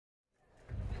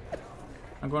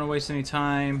I'm going to waste any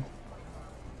time.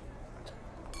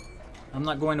 I'm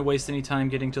not going to waste any time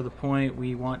getting to the point.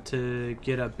 We want to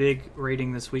get a big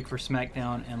rating this week for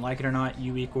SmackDown, and like it or not,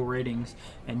 you equal ratings,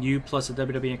 and you plus a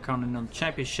WWE Continental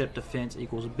Championship defense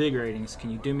equals big ratings. Can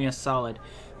you do me a solid?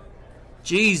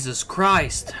 Jesus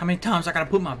Christ! How many times I gotta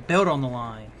put my belt on the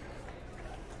line?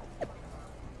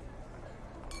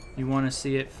 You want to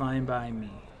see it? Fine by me.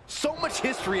 So much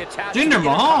history attached Jinder to the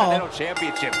Mahal, Intercontinental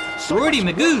Championship. So Rudy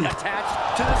Magoo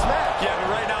attached to this match. Yeah, but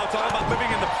right now it's all about living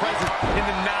in the present, in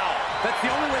the now. That's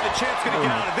the only way the champ's gonna get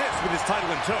out of this with his title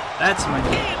in tow. That's my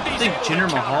name. I think Jinder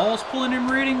Mahal's pulling in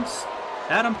ratings.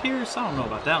 Adam Pearce? I don't know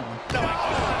about that one. Oh,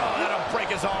 that'll break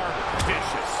his arm.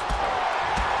 Vicious.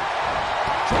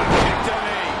 Drop kick to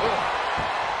knee.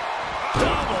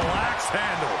 Double axe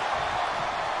handle.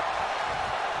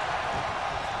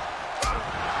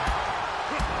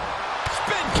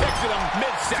 Spin kick to the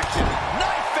midsection.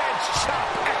 Knife edge chop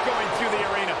echoing through the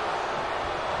arena.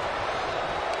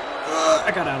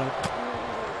 I got out of it.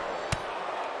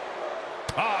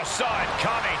 Oh, saw it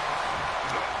coming.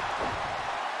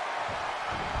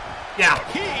 Yeah.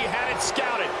 He had it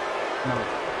scouted. No,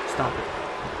 stop it.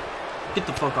 Get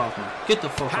the fuck off me. Get the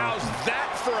fuck off How's me.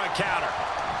 that for a counter?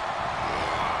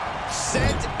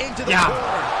 Sent into the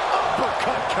corner.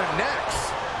 Uppercut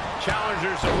connects.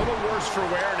 Challenger's a little worse for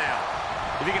wear now.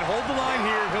 If he can hold the line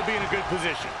here, he'll be in a good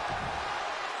position.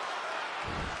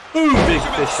 Boom, big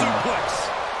fishy. Suplex.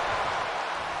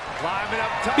 Climbing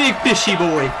up top. Big fishy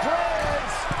boy.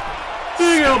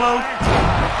 Big elbow.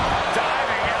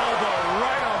 Diving elbow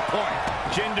right on point.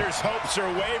 Jinder's hopes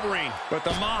are wavering, but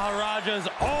the Maharaja's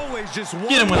always just one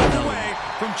Get him with move him. away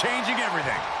from changing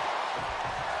everything.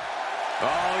 Oh,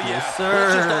 yeah. Yes,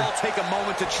 Let's just sir. all take a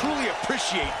moment to truly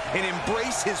appreciate and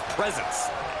embrace his presence.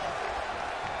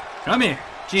 Come here.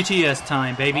 GTS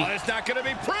time, baby. Oh, it's not going to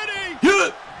be pretty. Yeah.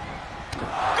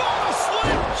 Gonna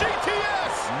slip.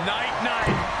 GTS. Night.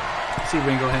 See if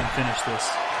we can go ahead and finish this.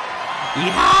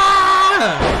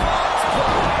 Yeah!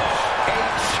 A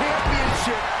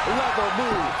championship level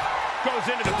move. Goes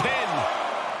into the pin.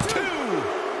 2.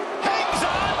 Hangs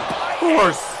on by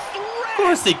Of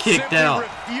course they kicked out.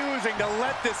 Refusing to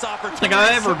let this I don't opportunity think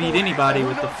I ever beat slip away. anybody Who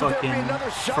with the knows if there'll be fucking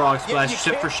another shot, frog yet splash you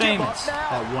except for can't give up Sheamus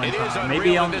now. at one It is time. unreal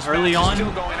Maybe that on this early match is on,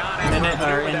 still going on after and a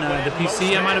year in that went the most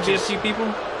PC, I might have beat a matches. few people.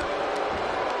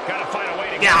 Gotta find a way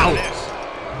to get Yow. out of this.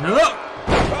 No.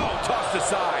 Oh, tossed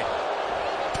aside.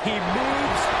 He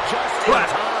moves just in What?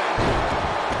 time.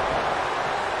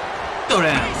 Go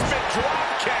down. Basement drop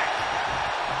kick.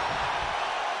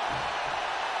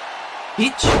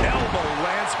 Bitch. Elbow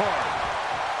lands hard.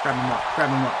 Grab him up. Grab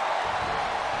him up.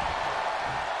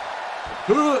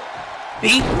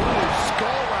 Beat.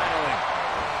 Skull rattling.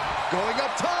 Going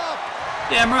up top.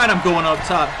 Damn right I'm going up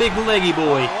top. Big leggy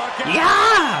boy.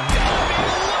 Yeah!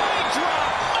 Leg drop.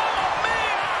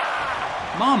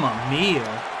 Mamma mia.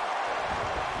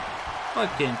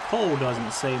 Fucking Cole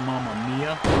doesn't say Mamma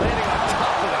mia. Landing on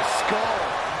top of the skull.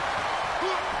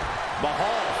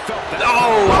 Mahal felt that.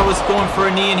 Oh, I was going for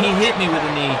a knee and he hit me with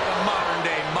a knee. The modern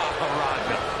day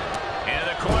Maharaja. Into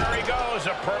the corner he goes.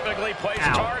 A perfectly placed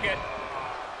Ow. target.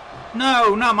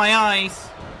 No, not my eyes.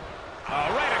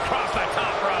 Right across the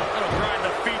top row. It'll grind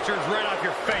the features right off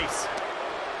your face.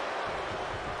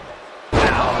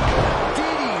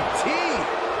 DDT.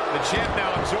 The champ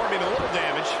now absorbing a little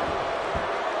damage.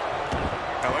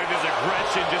 Oh, it is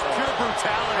aggression, just pure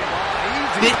brutality.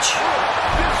 Easy. Bitch.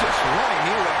 Vicious running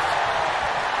knee lift.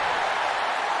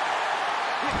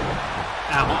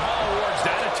 Ow. Mahal wards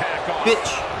that attack off.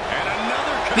 Bitch. And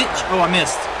another counter. Bitch. Oh, I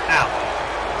missed. Ow.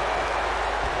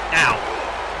 Ow.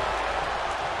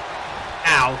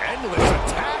 Ow. Endless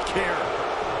attack here.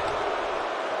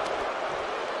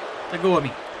 Let go of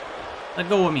me. Let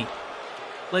go of me.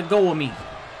 Let go of me.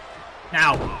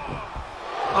 Ow.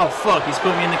 Oh, fuck. He's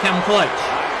putting me in the camel clutch.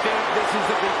 I think this is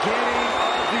the beginning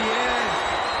of the end.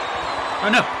 Oh,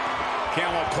 no.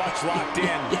 Camel clutch locked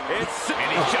in. It's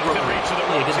And he's just in reach of the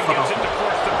Yeah, ropes get the and fuck gets off. it to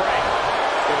force the break.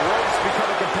 the ropes become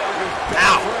a competitor's best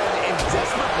Ow. friend in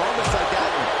desperate moments like that.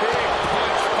 Big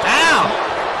punch. Ow.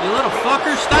 You little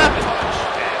fucker. Stop it.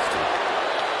 Nasty.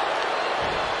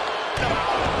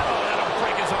 Oh, that'll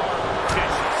break his arm.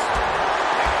 Vicious.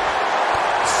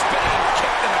 Spinning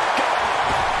kick to the gut.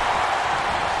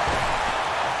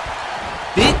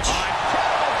 Bitch.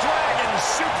 Dragon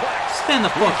suplex. Stand the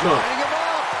fuck up. Lining him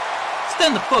up.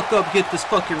 Stand the fuck up. Get this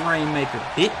fucking Rainmaker,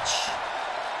 bitch.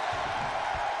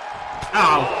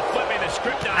 Ow. Oh, flipping the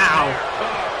script down Ow. there.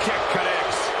 Oh, kick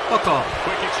connects. Fuck off.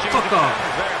 Quick exchange Fuck of off.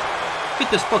 counters there.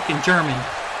 Get this fucking German.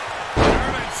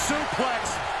 German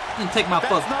suplex. And take my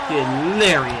fucking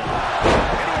lariat. Into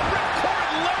a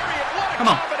ripcord lariat. What a Come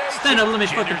on. Stand up, let me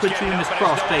fucking put you in this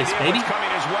cross face, baby.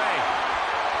 Coming his way.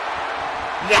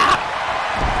 Yeah!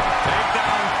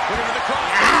 Takedown. Looking for the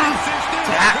cross.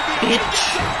 Bitch!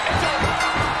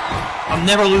 I'm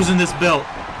never losing this belt.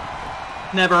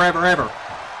 Never, ever, ever.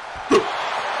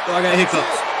 Oh, I got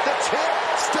hiccups. The champ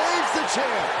stays the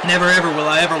champ. Never, ever will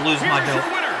I ever lose my Here's belt.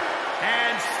 your winner,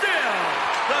 and still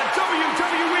the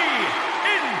WWE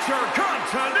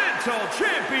Intercontinental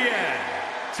Champion,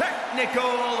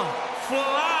 Technical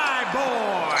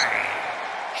Flyboy,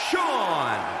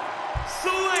 Sean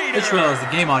Slater. I just realized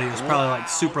the game audio is probably like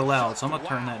super loud, so I'm gonna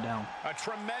turn that down. A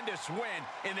tremendous win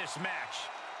in this match.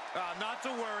 Not to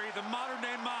worry, the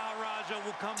modern-day Maharaja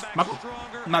will come back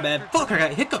stronger. My bad. after Fuck, I got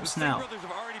tonight. hiccups The now. Singh brothers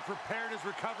have already prepared his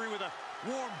recovery with a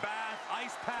warm bath,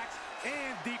 ice packs,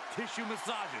 and deep tissue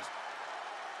massages.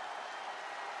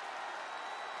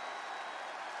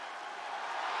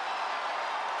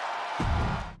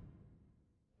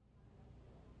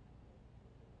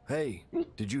 Hey,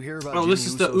 did you hear about Oh, Jimmy this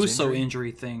is the Uso's Uso injury?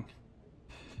 injury thing.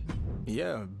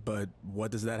 Yeah, but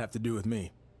what does that have to do with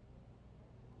me?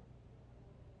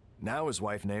 Now his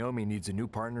wife Naomi needs a new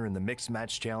partner in the Mixed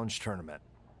Match Challenge tournament.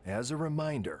 As a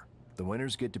reminder, the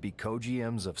winners get to be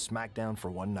co-GMs of SmackDown for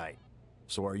one night.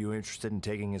 So are you interested in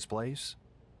taking his place?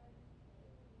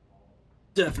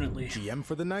 Definitely. GM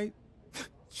for the night?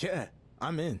 Yeah,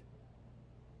 I'm in.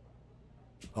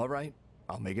 All right,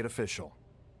 I'll make it official.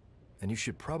 And you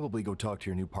should probably go talk to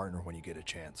your new partner when you get a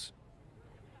chance.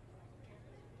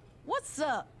 What's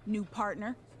up, new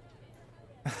partner?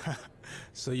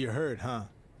 So you heard, huh?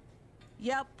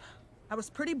 Yep. I was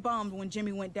pretty bummed when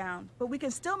Jimmy went down, but we can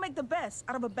still make the best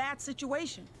out of a bad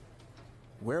situation.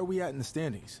 Where are we at in the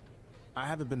standings? I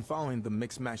haven't been following the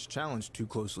Mixed Match Challenge too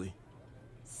closely.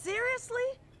 Seriously?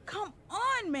 Come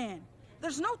on, man.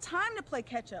 There's no time to play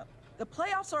catch-up. The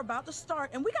playoffs are about to start,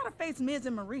 and we gotta face Miz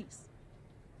and Maurice.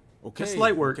 Okay, That's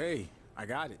light work. Okay, I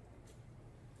got it.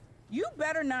 You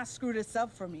better not screw this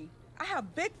up for me. I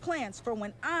have big plans for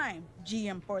when I'm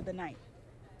GM for the night.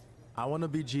 I want to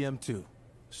be GM too,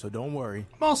 so don't worry.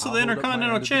 I'm also I'll the hold up my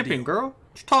Intercontinental end of the Champion, deal. girl.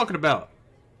 What you talking about?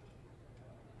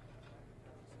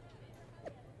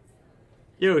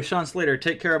 Yo, Sean Slater,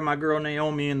 take care of my girl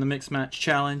Naomi in the Mixed Match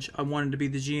Challenge. I wanted to be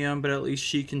the GM, but at least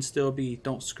she can still be.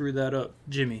 Don't screw that up,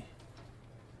 Jimmy.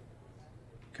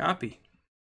 Copy.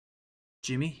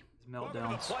 Jimmy.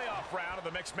 Meltdowns. Playoff round of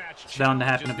the mixed match. It's bound to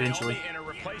happen eventually. Naomi and her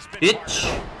replacement Bitch.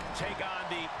 partner take on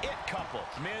the It couple.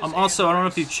 Miz I'm and also, I don't know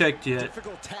if Maurice. you've checked yet,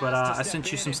 Difficult task but to I step sent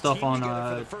you in some and stuff team on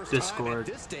together for the first time at Discord.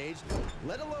 this stage,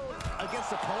 let alone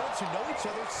against opponents who know each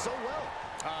other so well.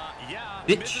 Yeah,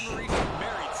 Bitch. Miz and Maurice are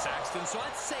married, Saxton, so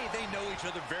I'd say they know each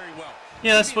other very well.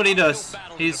 Yeah, that's what he Maybe an does. uphill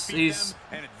battle to He's defeat them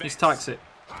and he's advance. toxic.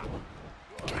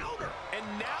 Counter. And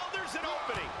now there's an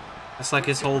opening. That's like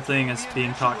his whole thing is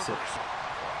being toxic.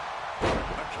 A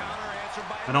counter answered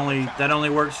by That only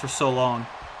works for so long.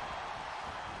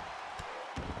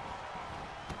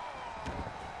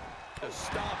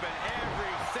 stomping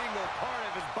every single part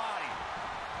of his body.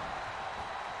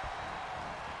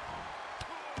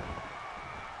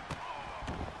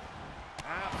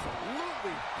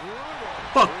 Absolutely brutal.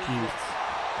 Fuck you.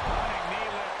 Running knee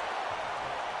lift.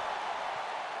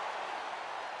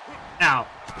 Ow.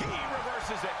 He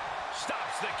reverses it.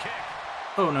 Stops the kick.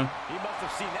 Oh no. He must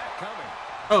have seen that coming.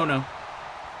 Oh no.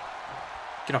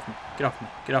 Get off me. Get off me.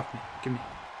 Get off me. Give me.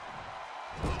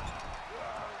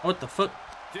 What the fuck?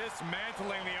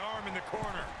 Dismantling the arm in the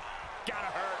corner. Gotta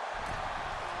hurt.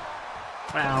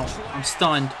 Wow. I'm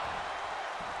stunned.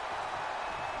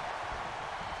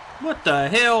 What the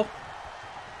hell?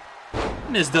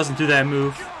 Miz doesn't do that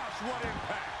move. Gosh, what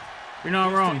impact. You're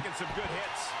not wrong. Taking some good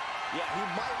hits. Yeah, he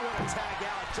might want to tag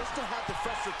out just to have the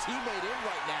fresher teammate in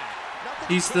right now. Not that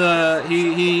He's he the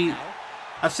can't he now.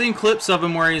 I've seen clips of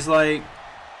him where he's like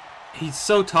he's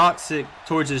so toxic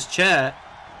towards his chat,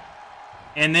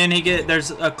 and then there's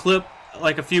a clip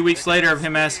like a few weeks later of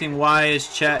him asking why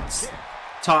his chat's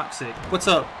toxic. What's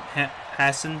up,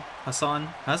 Hassan?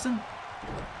 Had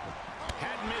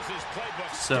Miz's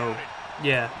playbook So, scouted.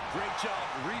 yeah, Great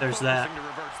job There's that. refocusing to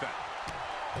reverse that.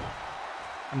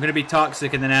 I'm gonna be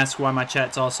toxic and then ask why my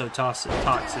chat's also toxic.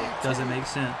 Doesn't make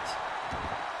sense.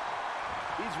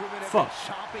 These women have Fuck.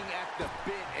 been chomping at the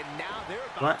bit, and now they're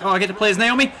about What? to Oh, I get to play as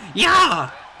Naomi? Yeah!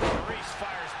 Maurice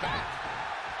fires back.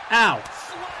 Ow! Oh,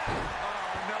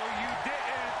 no, you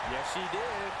didn't. Yes, she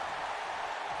did.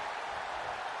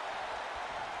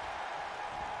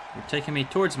 You're taking me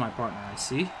towards my partner, I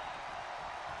see.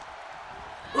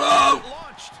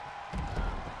 Launched.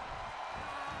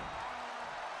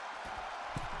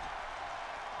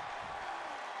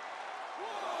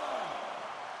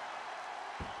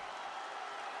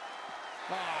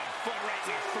 right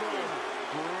in the throat.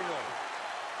 Brutal.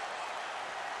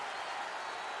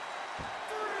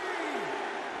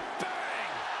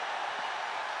 Bang!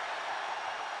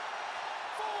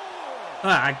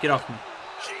 Ah, get off me.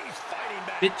 She's fighting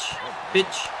back. Bitch,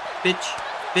 bitch, bitch,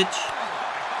 bitch.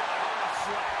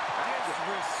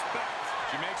 Disrespect.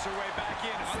 She makes her way back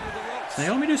in under the ropes.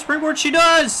 Naomi do springboard? She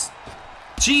does!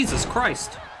 Jesus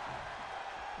Christ.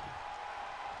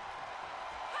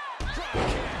 Drop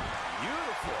kick.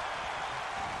 Beautiful.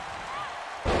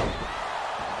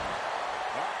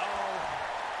 Uh-oh.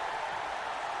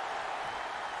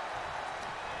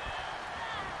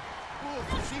 Ooh,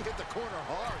 she hit the corner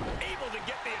hard. Able to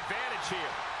get the advantage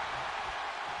here.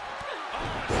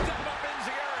 Oh, step up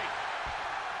Enziguri.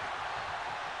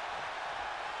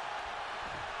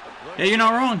 Yeah, you're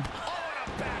not wrong. Oh,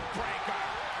 and a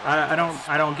backbreaker.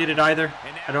 I don't get it either.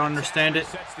 And now I don't understand it.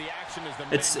 sets the action as the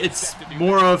It's men get set to do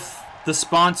more of the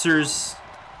sponsors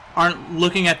aren't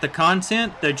looking at the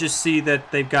content. They just see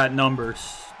that they've got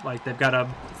numbers, like they've got a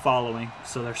following,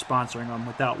 so they're sponsoring them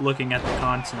without looking at the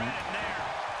content. right there.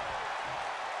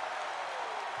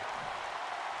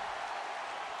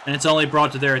 And it's only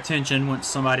brought to their attention once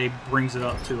somebody brings it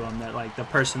up to them that like the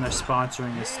person they're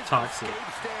sponsoring is toxic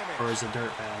or is a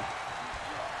dirtbag.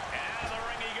 And the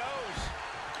ring he goes.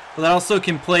 But that also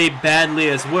can play badly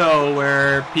as well,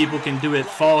 where people can do it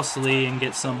falsely and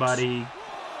get somebody's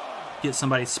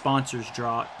sponsors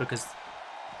dropped because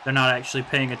they're not actually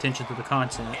paying attention to the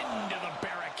content. Into the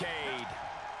barricade.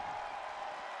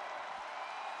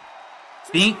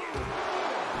 Bink.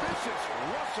 Vicious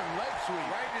Russian leg sweep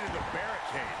right into the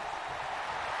barricade.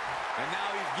 And now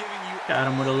he's giving you Got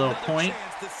him with a little another point.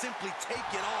 chance to simply take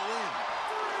it all in.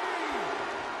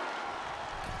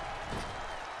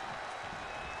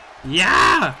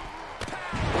 Yeah!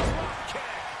 Drop kick.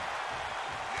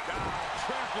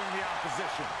 Trampling the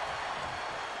opposition.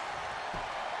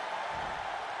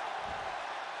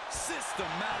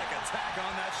 Systematic attack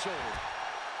on that shoulder.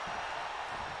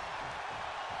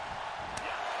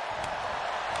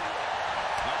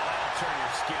 Oh, that'll turn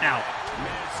your skin Ow. red.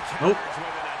 Miz Nope. counters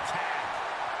with an attack.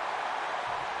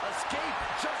 Escape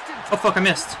just in Oh fuck, I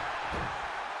missed.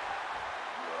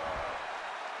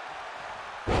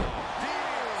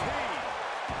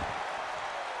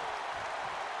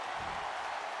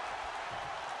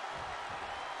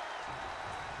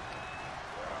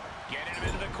 Getting him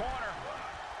into the corner.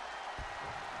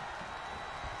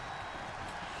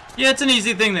 Yeah, it's an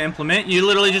easy thing to implement. You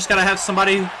literally just gotta have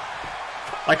somebody,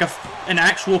 like an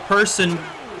actual person,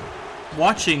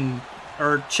 watching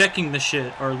or checking the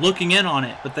shit or looking in on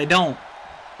it, but they don't.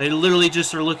 They literally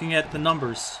just are looking at the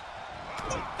numbers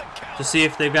to see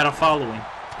if they've got a following.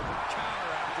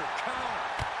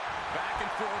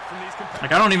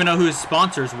 Like, I don't even know who his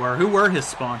sponsors were. Who were his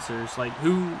sponsors? Like,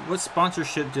 what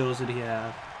sponsorship deals did he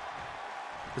have?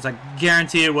 Because I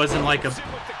guarantee it wasn't like a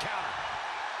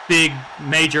big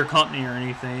major company or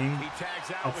anything.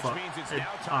 Oh fuck.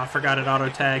 I forgot it auto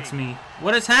tags me.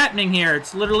 What is happening here?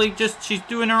 It's literally just she's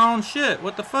doing her own shit.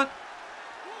 What the fuck?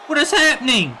 What is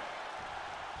happening?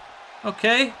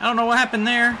 Okay, I don't know what happened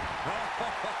there.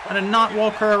 I did not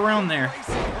walk her around there.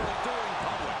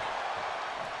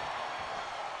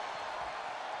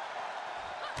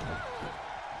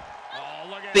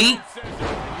 Beat. You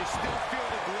still feel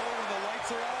the glow when the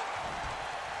lights are out?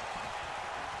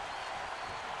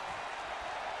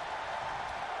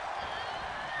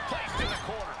 Placed in the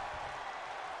corner.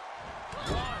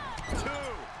 1, 2.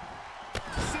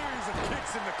 Series of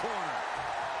kicks in the corner.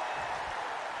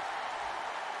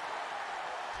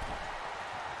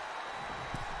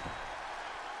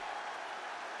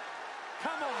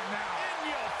 Come on now. In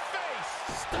your face.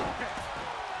 Stop it.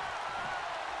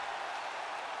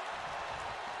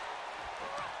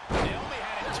 Naomi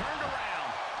had it turned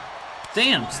around.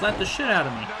 Damn, slapped the shit out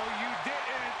of me. No, you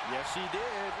didn't. Yes, she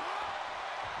did.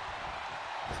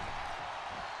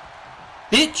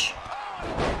 Bitch! Oh, and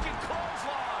a broken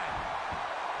clothesline.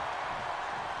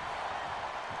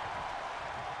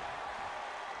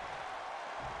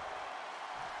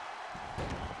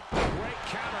 Great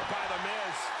counter by the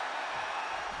Miz.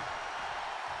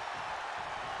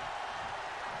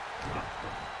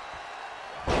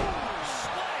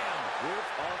 Slam with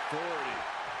authority.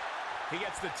 He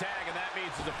gets the tag, and that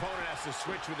means his opponent has to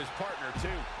switch with his partner,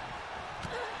 too.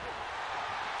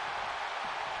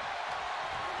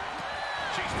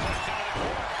 She's pushed into the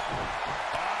corner.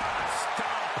 Ah,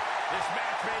 stop. This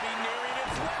match may be nearing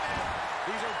its limit.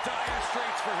 These are dire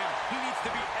straits for him. He needs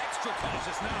to be extra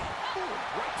cautious now. Ooh,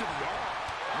 right to the arm.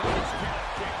 Nice calf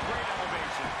kick, great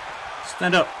elevation.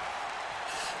 Stand up.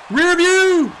 Rear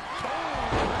view!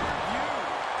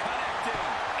 Connecting.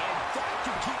 And that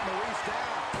can keep Maurice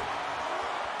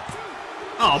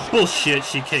Oh, bullshit.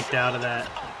 She kicked out of that.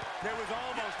 There was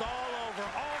almost all over,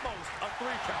 almost a 3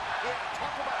 count.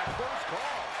 Talk about a close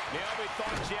call. Naomi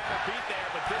thought she had a beat there,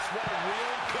 but this one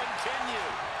will continue.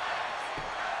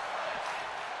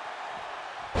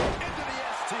 Into the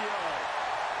STO.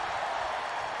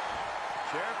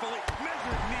 Carefully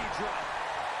measured knee drop.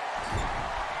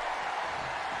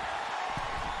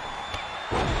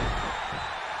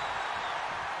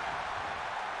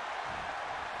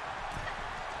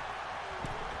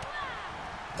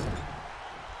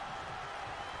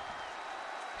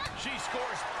 She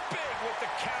scores big with the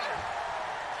counter.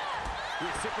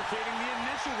 Reciprocating the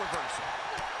initial reversal.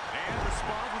 And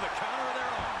responds with a counter of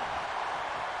their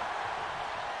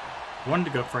own. Wanted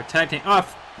to go for a tag team. Oh,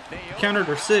 countered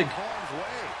her Sig.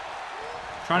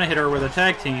 Trying to hit her with a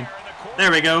tag team. There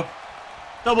we go.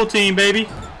 Double team, baby.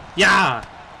 Yeah.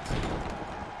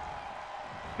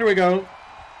 Here we go.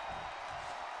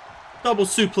 Double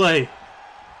suplex.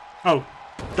 Oh,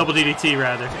 double DDT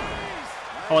rather.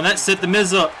 Oh, and that set the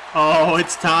Miz up. Oh,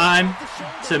 it's time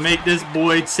to make this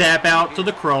boy tap out to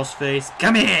the crossface.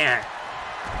 Come here.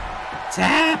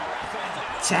 Tap.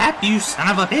 Tap, you son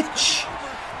of a bitch.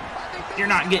 You're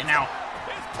not getting out.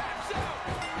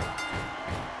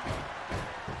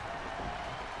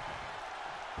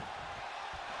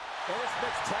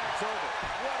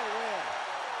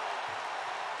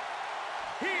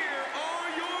 Here are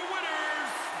your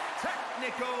winners,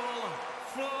 Technical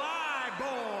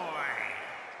Flyboy,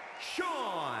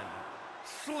 Sean,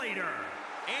 Slater,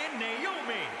 and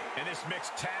Naomi. And this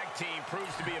mixed tag team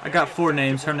proves to be I got 4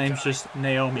 names. Her name's just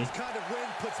Naomi. This kind of win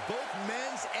puts both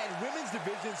men's and women's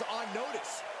divisions on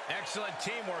notice. Excellent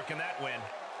teamwork in that win.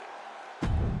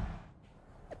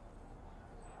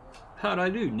 How'd I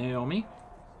do, Naomi?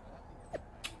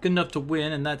 Good enough to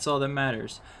win, and that's all that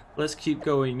matters. Let's keep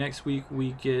going. Next week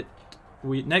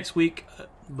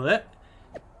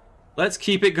let's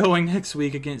keep it going next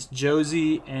week against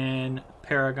Josie and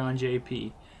Paragon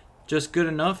JP. Just good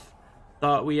enough.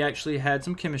 Thought we actually had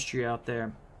some chemistry out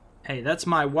there. Hey, that's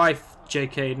my wife,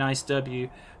 JK. Nice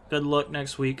W. Good luck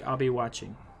next week. I'll be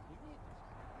watching.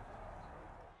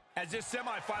 As this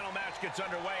semifinal match gets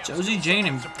underway, Josie Jane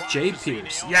and Jay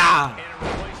Pierce. Yeah. And a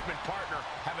replacement partner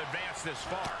have advanced this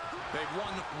far. They've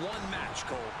won one match,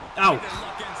 Cole. Ow. Their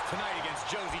luck ends tonight against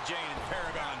Josie Jane and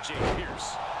Paragon Jay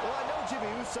Pierce. Well, I know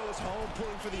Jimmy Uso is home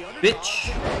pulling for the underdog.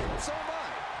 Bitch. So am I.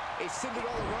 A Cinderella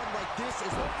run like this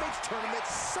is what makes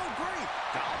tournaments so great.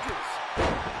 Dodgers.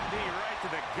 Knee right to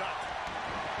the gut.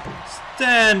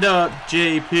 Stand up,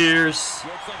 Jay Pierce.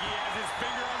 Looks like he has his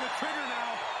finger on the trigger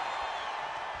now.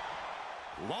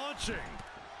 Launching.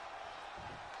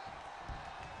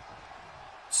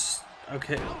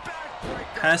 Okay.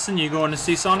 Hassan, you going to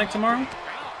see Sonic tomorrow?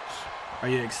 Are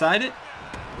you excited?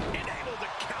 Enabled the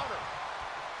counter.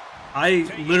 I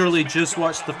literally just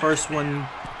watched the first one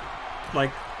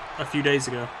like a few days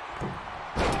ago.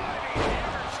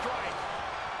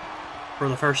 For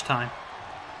the first time.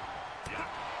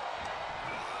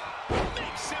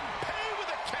 Makes him pay with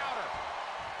a counter.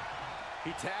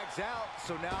 He tags out,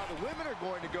 so now the women are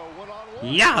going to go one-on-one.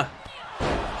 Yeah! Kick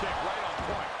right on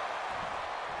point.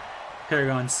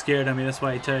 Paragon's scared of me, that's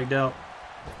why he tagged out.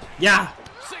 Yeah!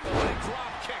 Single leg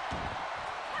drop kick.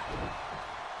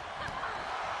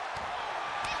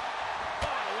 Oh,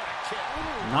 what a kick.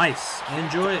 Nice.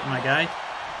 Enjoy it, my guy.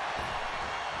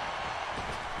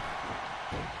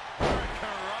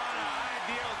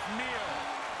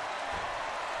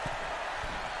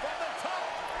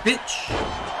 Bitch!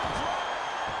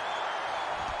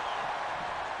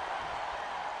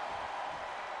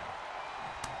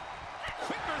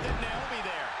 Quicker than Naomi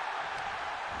there.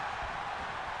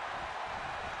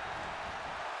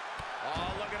 Oh,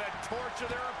 look at to torture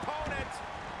their opponent.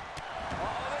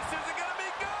 Oh, this isn't going to be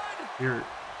good.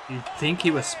 You think he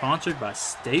was sponsored by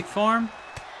State Farm?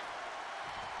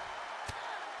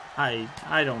 I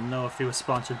don't know if he was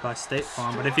sponsored by State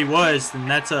Farm, but if he was, then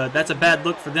that's a bad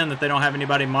look for them that they don't have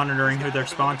anybody monitoring who they're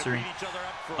sponsoring.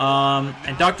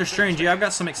 And Doctor Strange, yeah, I've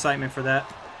got some excitement for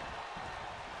that.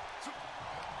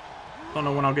 Don't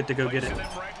know when I'll get to go get it.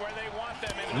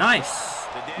 Nice,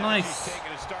 nice.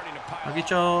 I'll get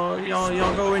y'all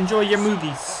go enjoy your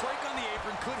movies.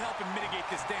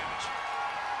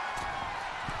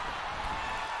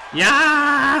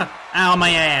 Yeah! Ow,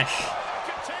 my ash.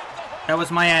 That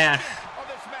was my ash.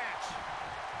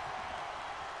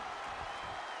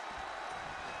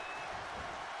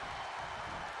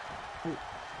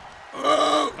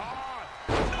 Oh.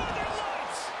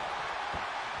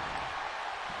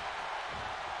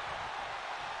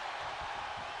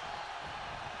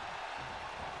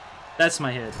 That's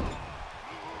my head.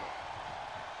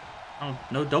 Oh,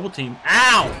 no double team.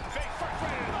 Ow!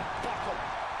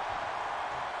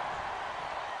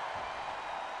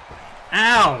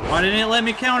 Ow! Why didn't it let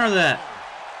me counter that?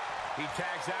 He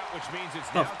tags out, which means it's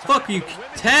The fuck are you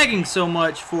tagging so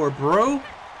much for, bro?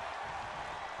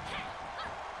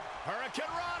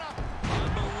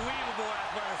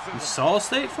 You saw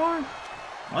State Farm?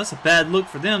 Well, that's a bad look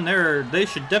for them. They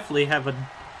should definitely have a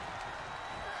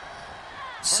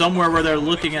somewhere where they're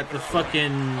looking at the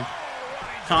fucking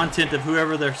content of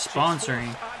whoever they're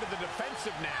sponsoring.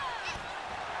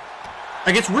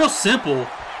 Like, it's real simple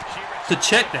to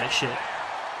check that shit.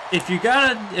 If you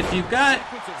got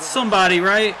somebody,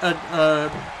 right,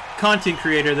 a content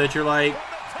creator that you're like,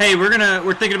 hey,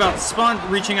 we're thinking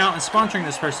about reaching out and sponsoring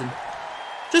this person,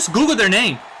 just Google their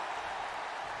name.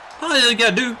 All you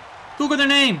gotta do, Google their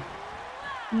name.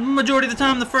 Majority of the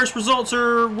time, the first results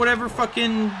are whatever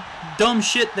fucking dumb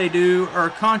shit they do or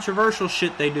controversial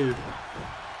shit they do.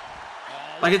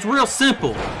 Like, it's real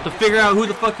simple to figure out who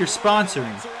the fuck you're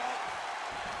sponsoring.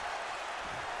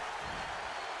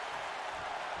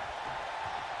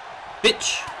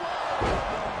 Bitch.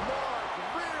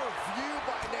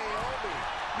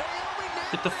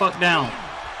 Get the fuck down.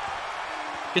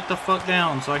 Get the fuck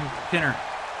down so I can pin her.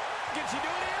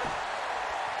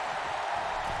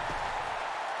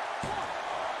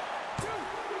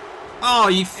 Oh,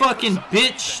 you fucking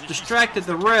bitch. Distracted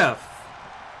the ref.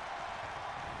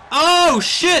 Oh,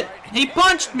 shit. He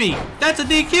punched me. That's a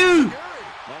DQ.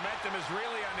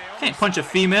 Can't punch a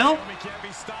female.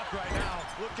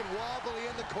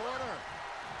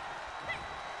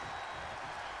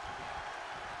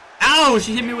 Ow,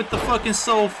 she hit me with the fucking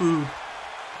soul food.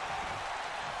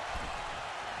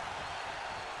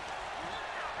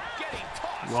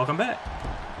 Welcome back.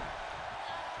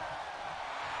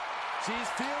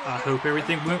 I hope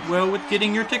everything went well with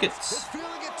getting your tickets.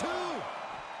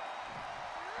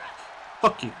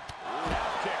 Fuck you.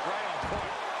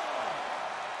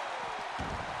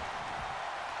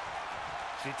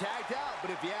 She tagged out, but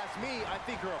if you ask me, I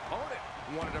think her opponent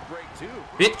wanted a break too.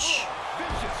 Bitch.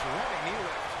 Vicious running knee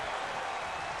lift.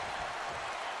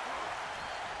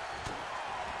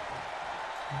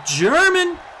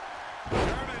 German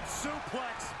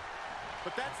suplex,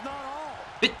 but that's not all.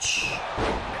 Bitch.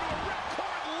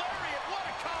 What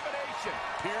a combination.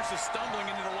 Pierce is stumbling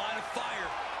into the line of fire.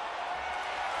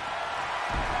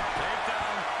 Laid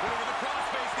down, over the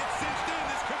crossface, gets cinched in.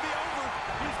 This could be over.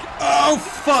 Oh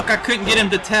fuck, I couldn't get him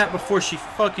to tap before she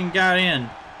fucking got in.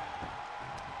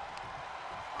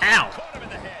 Ow.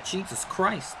 Jesus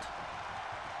Christ.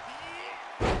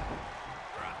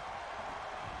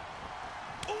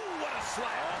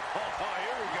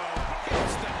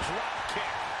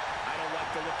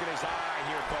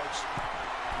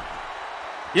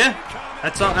 Yeah,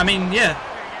 that's all. I mean, yeah,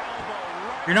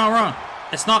 you're not wrong.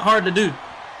 It's not hard to do. There's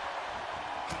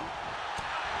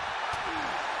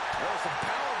some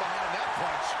power behind that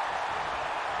punch.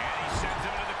 And he sends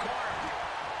him into the corner.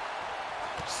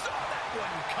 Saw that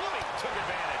one coming, took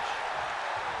advantage.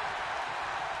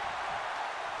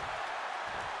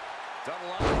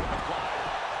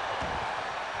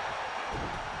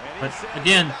 But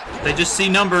again, they just see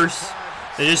numbers.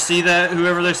 They just see that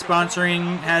whoever they're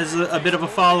sponsoring has a bit of a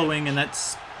following, and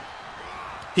that's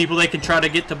people they can try to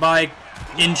get to buy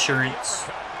insurance.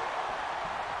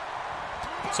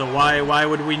 So why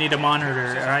would we need a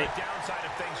monitor, right?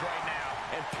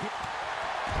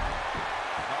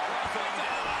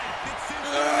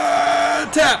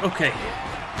 Tap. Okay.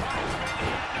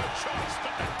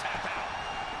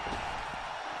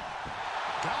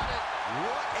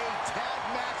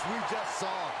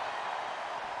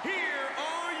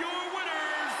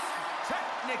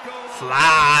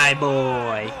 Fly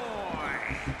boy.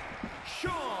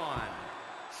 Sean,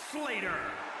 Slater,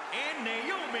 and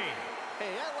Naomi.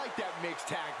 Hey, I like that mixed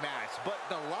tag match, but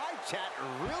the live chat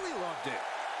really loved it.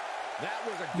 That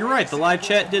was a You're right, the live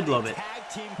chat did love it.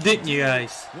 Didn't you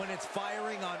guys? When it's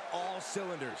firing on all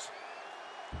cylinders.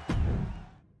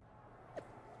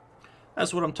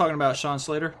 That's what I'm talking about, Sean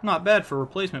Slater. Not bad for a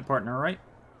replacement partner, right?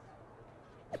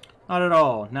 Not at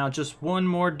all. Now just one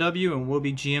more W and we'll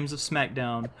be GMs of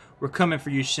SmackDown. We're coming for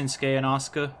you, Shinsuke and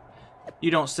Asuka.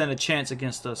 You don't stand a chance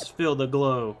against us. Feel the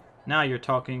glow. Now you're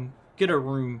talking. Get a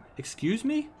room. Excuse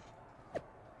me?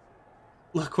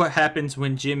 Look what happens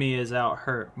when Jimmy is out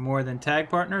hurt. More than tag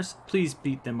partners? Please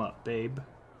beat them up, babe.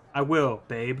 I will,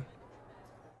 babe.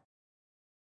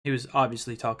 He was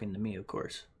obviously talking to me, of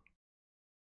course.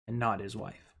 And not his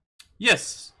wife.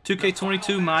 Yes,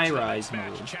 2K22 My Rise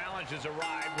mode. Challenges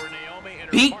arrive where Naomi and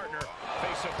her Beat. partner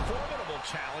face a formidable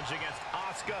challenge against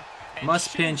Asuka and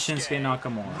Must pin Shinsuke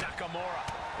Nakamura.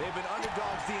 They've been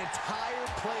underdogs the entire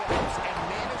playoffs and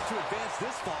managed to advance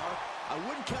this far. I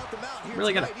wouldn't count them out here.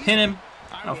 Really gotta pin him.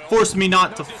 Force me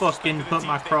not to fucking put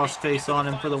my cross face on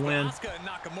him for the win. Asuka and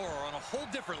Nakamura are on a whole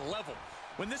different level.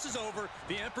 When this is over,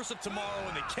 the Empress of Tomorrow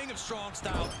and the King of Strong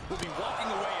Style will be walking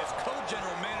away as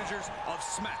co-general managers of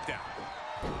SmackDown.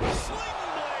 Sling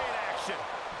blade action.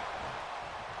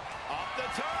 Off the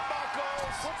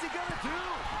turnbuckles. What's he gonna do?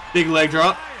 Big leg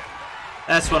drop.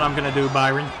 That's what I'm gonna do,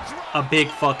 Byron. A big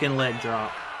fucking leg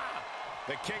drop.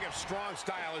 The King of Strong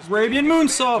Style is Arabian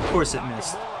moonsault. Of course it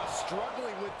missed.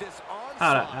 struggling with this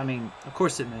I mean, of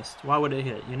course it missed. Why would it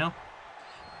hit, you know?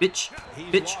 Bitch.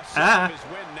 He's Bitch. lost Ah. his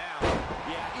win now.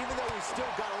 Yeah, even though he's still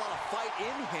got a lot of fight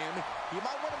in him, you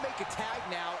might want to make a tag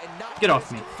now and not Get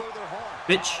off me. further harm.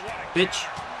 Bitch. Bitch.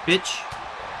 Bitch.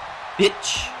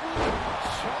 Bitch.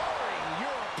 Jarring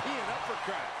European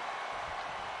uppercut.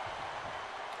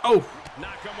 Oh.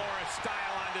 Nakamura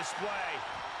style on display.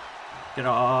 Get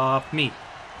off me.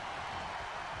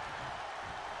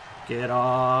 Get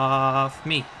off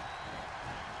me.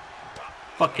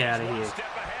 Fuck out of here. Step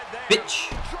ahead there. Bitch.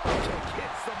 Dropkick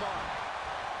hits the mark.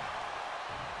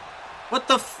 What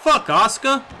the fuck,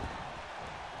 Asuka?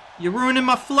 You're ruining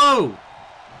my flow.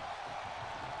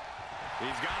 He's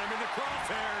got him in the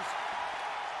crosshairs.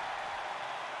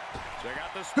 Check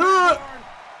out the Huh. springboard.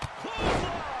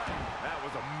 Clothesline. That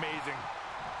was amazing.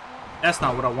 That's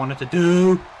not what I wanted to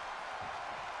do.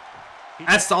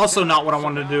 That's also not what I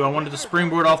wanted to do. I wanted to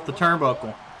springboard off the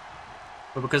turnbuckle.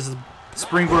 But because the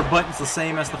springboard button's the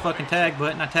same as the fucking tag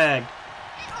button, I tagged.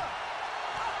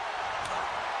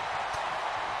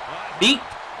 Beat.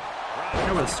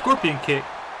 There was a scorpion kick.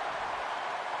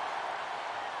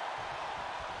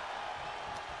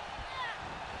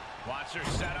 Watch her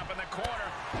set up in the corner.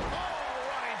 Oh,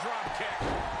 running drop kick.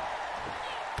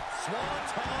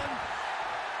 Swanton.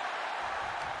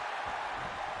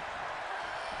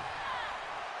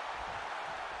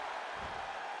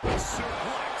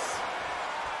 Suplex.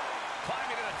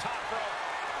 Climbing to the top rope.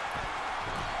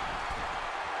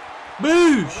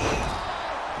 Boosh.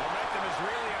 Momentum is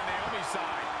really on Naomi's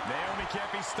side. Naomi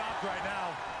can't be stopped right now.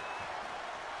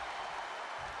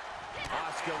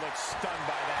 Asuka looks stunned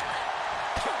by that.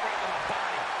 Kick right to the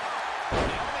body.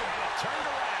 Naomi had it turned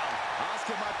around.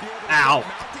 Asuka might be able to Ow. be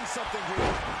mounting something here.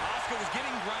 Asuka was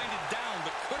getting grinded down,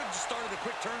 but could have just started a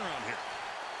quick turnaround here.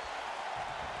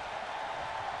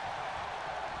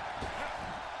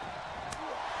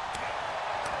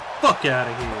 Fuck out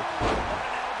of here.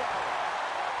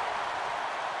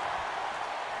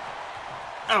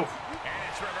 Oh. And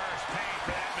it's reverse pain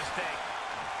for that mistake.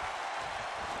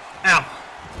 Ow.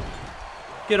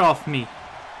 Get off me.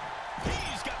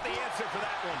 He's got the answer for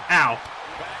that one. Ow.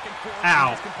 Back and forth Ow.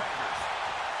 with his competitors.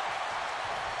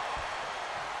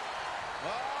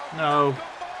 No.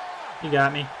 You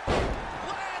got me.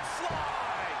 Landslide!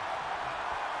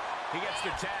 He gets the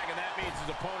tag, and that means his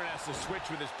opponent has to switch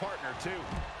with his partner, too.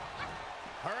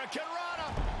 Hurricane Rana!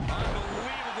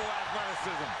 Unbelievable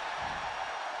athleticism.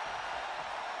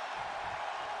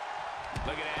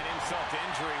 Look at that insult to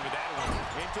injury with that one.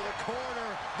 Into the corner.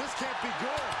 This can't be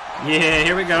good. Yeah,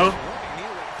 here we go. Running knee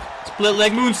lift. Split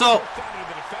leg moonsault. Down to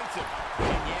the defensive.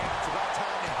 And yeah, it's about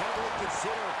time to heavily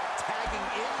consider tagging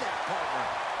in that partner.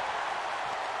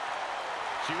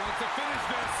 She wants to finish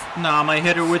this. Nah, I might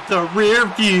hit her with the rear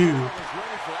view. Was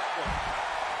ready for that one.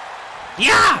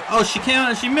 Yeah! Oh, she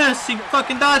can't. She missed. She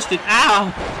fucking dodged it. Ow!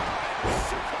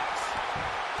 Suplex.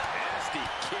 Nasty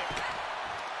kick.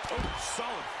 Oh,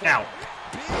 solid form. Ow.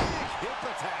 Big hip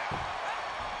attack.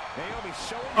 Naomi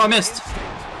showing Oh, I missed.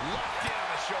 Locked in on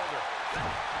the shoulder.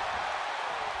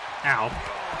 Ow.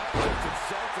 That's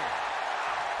insulting.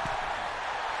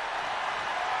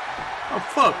 Oh,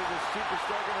 fuck. What is this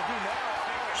superstar gonna do now?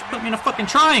 She put me in a fucking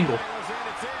triangle.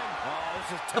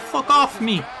 The fuck off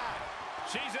me.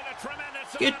 She's in a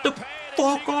tremendous Get the amount of pain, and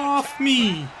fuck she got off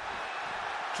me.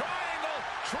 triangle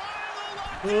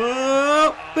lock.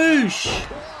 Oh, boosh.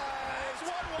 That's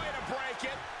one way to break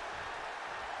it.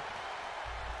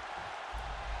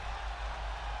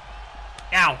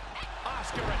 Ow.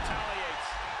 Asuka retaliates.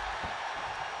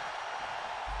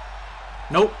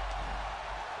 Nope.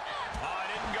 Oh, it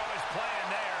didn't go as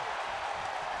planned there.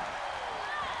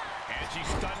 And she's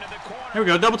stunned in the corner. Here we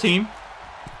go. Double team.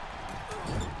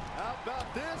 How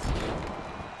about this?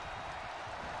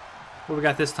 What we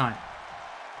got this time?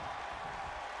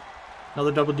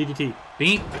 Another double DDT.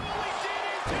 Beat. Nicely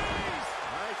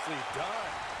done.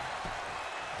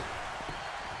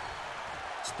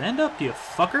 Stand up, you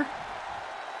fucker.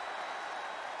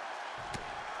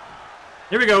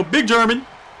 Here we go. Big German.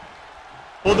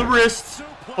 Hold the wrist.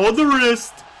 Hold the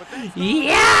wrist.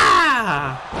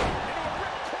 Yeah!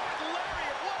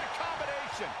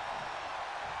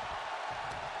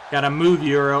 Gotta move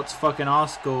you or else fucking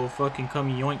Asuka will fucking come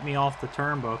yoink me off the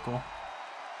turnbuckle.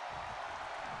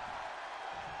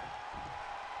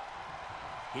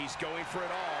 He's going for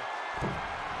it all.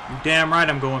 You damn right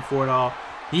I'm going for it all.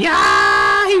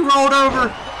 Yeah! He rolled over!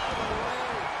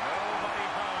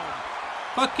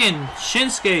 Fucking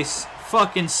Shinsuke's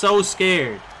fucking so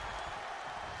scared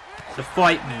to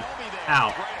fight me.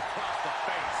 Ow.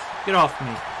 Get off me.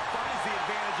 Finds the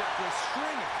advantage after a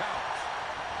string of counts.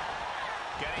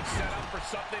 Getting set up for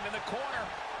something in the corner.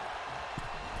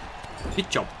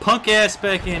 Get your punk ass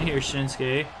back in here,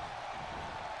 Shinsuke.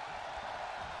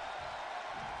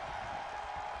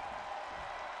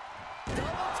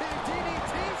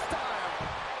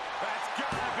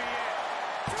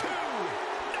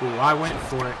 Ooh, I went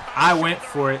for it. I went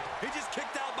for it. He just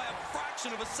kicked out by a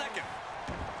fraction of a second.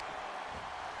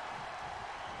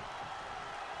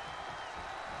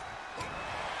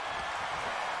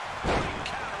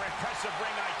 Counter impressive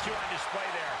ring IQ on display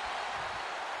there.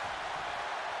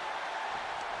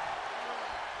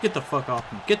 Get the fuck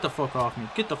off me. Get the fuck off me.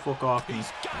 Get the fuck off me.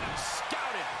 He's got him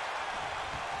scouted.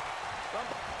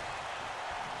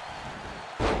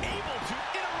 Able to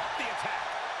interrupt the attack.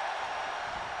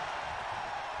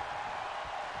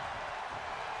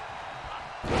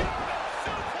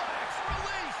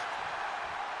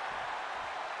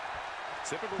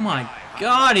 Oh my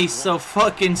god, he's so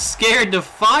fucking scared to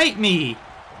fight me.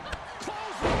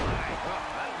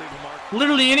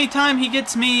 Literally anytime he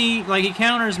gets me, like he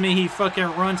counters me, he fucking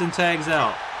runs and tags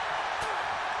out.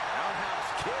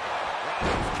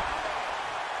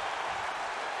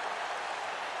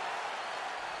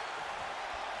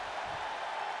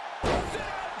 You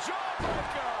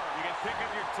can pick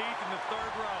up your teeth in the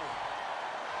third row.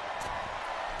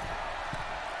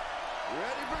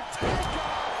 Ready for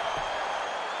takeoff.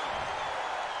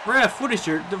 Ref, what is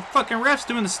the fucking ref's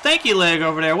doing the stanky leg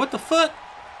over there? What the fuck?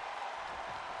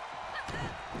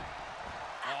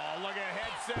 Oh, look at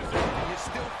head scissors. You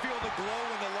still feel the glow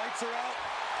when the lights are out?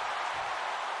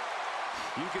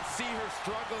 You can see her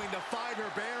struggling to find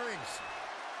her bearings.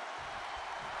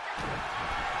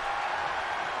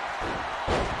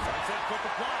 Sunset quick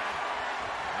applied.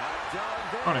 Not done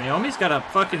there. Oh, Naomi's got a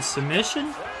fucking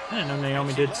submission? I didn't know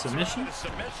Naomi did submission.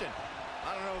 Submission.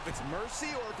 I don't know if it's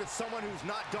mercy or if it's someone who's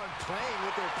not done playing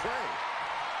with their prey.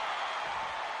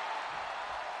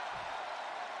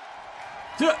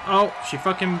 Oh, she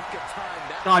fucking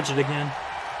dodged it again.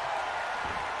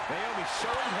 Naomi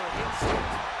showing her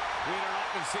instinct. We don't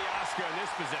often see Asuka in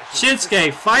this position.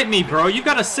 Shinsuke, fight me, bro. You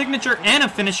got a signature and a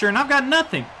finisher, and I've got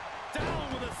nothing.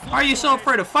 Why are you so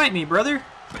afraid to fight me, brother?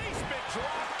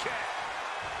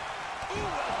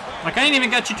 Like, I ain't even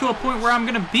got you to a point where I'm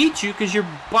gonna beat you because your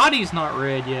body's not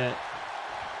red yet.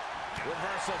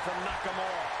 Reversal from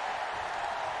Nakamura.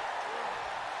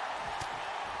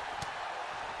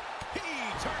 He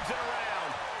turns it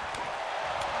around.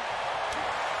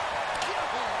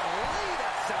 Golly,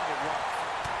 that sounded rough.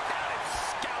 Got it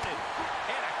scouted.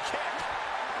 And a kick.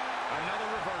 Another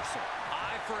reversal.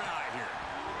 Eye for an eye here.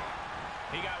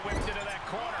 He got whipped into that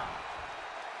corner.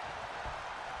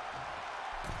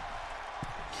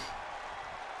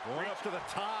 Going up to the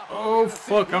top. Oh,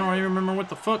 fuck. I don't even remember what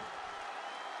the fuck.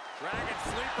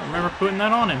 I remember putting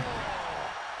that on him.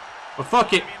 But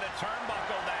fuck it.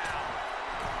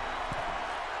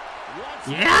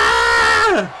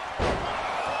 Yeah!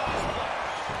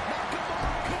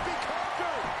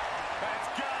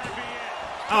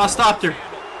 Oh, I stopped her.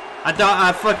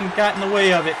 I fucking got in the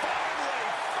way of it.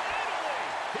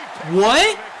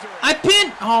 What? I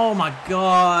pinned. Oh my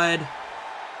god.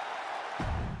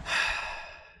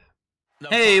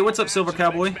 Hey, what's up, Silver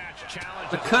Cowboy?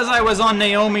 Because I was on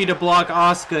Naomi to block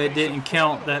Asuka, it didn't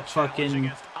count that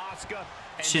fucking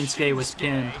Shinsuke was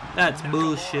pinned. That's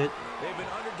bullshit.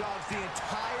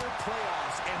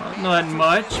 Well, not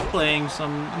much. Playing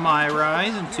some My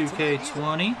Rise in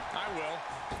 2K20.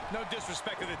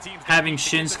 Having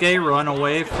Shinsuke run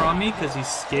away from me because he's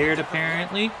scared,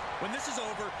 apparently. When this is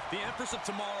over, the Empress of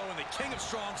Tomorrow and the King of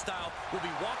Strong Style will be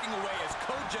walking away as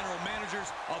co-general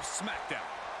managers of SmackDown.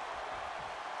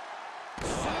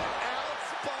 Out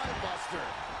Spinebuster.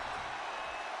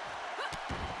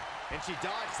 And she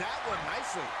dodged that one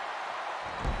nicely.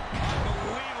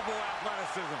 Unbelievable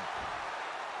athleticism.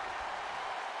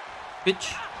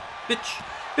 Bitch. Bitch.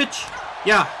 Bitch.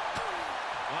 Yeah.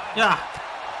 Yeah.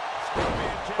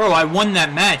 Bro, I won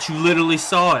that match. You literally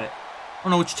saw it. I don't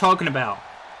know what you're talking about.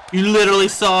 You literally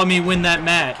saw me win that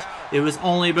match. It was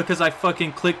only because I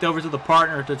fucking clicked over to the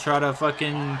partner to try to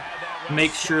fucking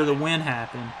make sure the win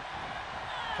happened.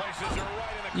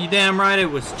 You damn right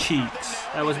it was cheats.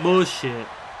 That was bullshit.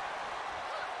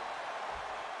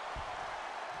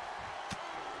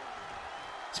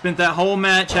 Spent that whole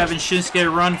match having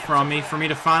Shinsuke run from me for me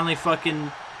to finally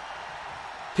fucking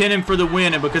pin him for the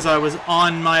win, and because I was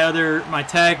on my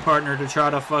tag partner to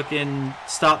try to fucking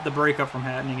stop the breakup from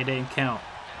happening, it didn't count.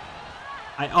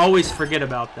 I always forget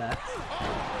about that.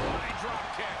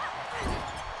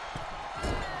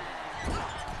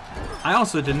 I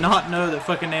also did not know that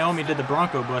fucking Naomi did the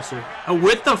Bronco Buster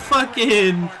with the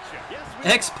fucking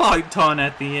X-Pac taunt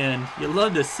at the end. You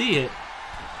love to see it.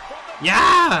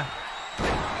 Yeah!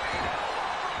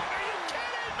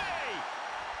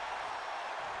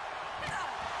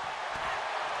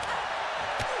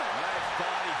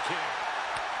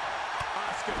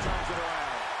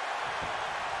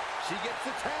 She gets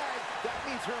the tag. That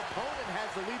means her opponent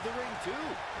has to leave the ring too.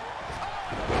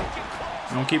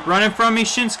 You gonna keep running from me,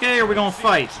 Shinsuke, or we gonna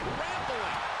fight?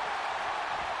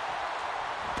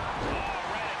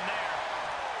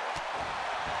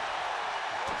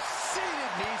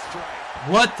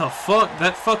 What the fuck?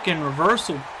 That fucking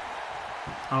reversal.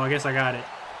 Oh, I guess I got it.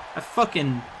 That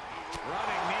fucking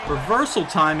reversal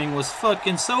timing was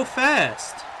fucking so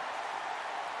fast.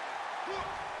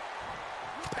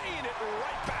 Paying it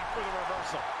right back for the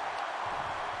reversal.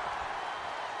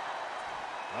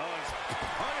 Oh, he's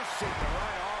punishing the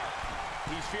right arm.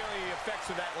 He's feeling the effects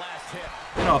of that last hit.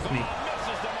 Get off me.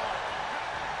 Misses the mark.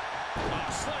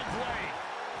 Sling blade.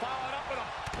 Followed up with a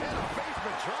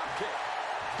basement drop kick.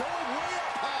 Going way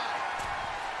up high.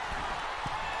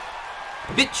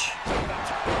 Bitch. Diving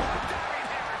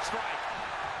hammer strike.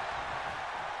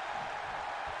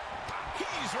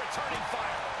 He's returning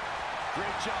fire.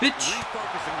 Great job. Bitch.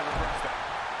 Refocusing to reverse that.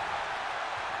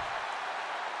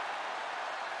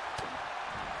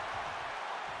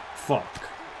 Fuck.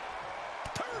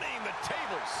 Turning the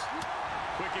tables.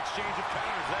 Quick exchange of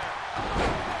counters there.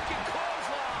 Broken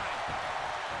clothesline.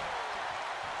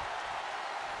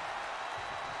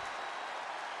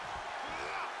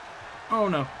 Oh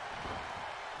no.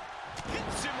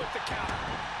 Hits him with the counter.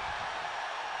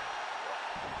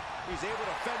 He's able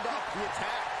to fend off the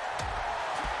attack.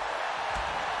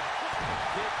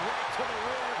 Kick right to the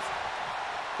ribs.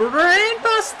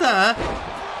 Brainbuster.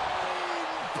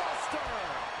 Buster.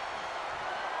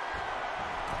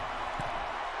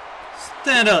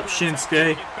 Stand up,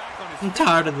 Shinsuke. I'm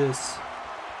tired of this.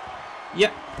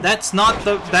 Yep, that's not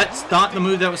the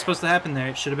move that was supposed to happen there.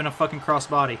 It should have been a fucking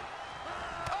crossbody.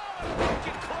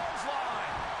 Broken clothesline.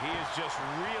 He is just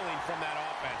reeling from that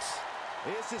offense.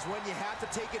 This is when you have to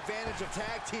take advantage of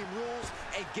tag team rules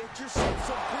and get yourself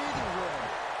some breathing room.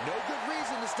 No good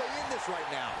reason to stay in this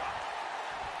right now.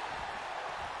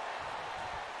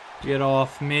 Get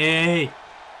off me.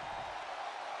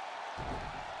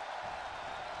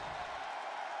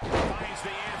 Finds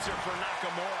the answer for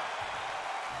Nakamura.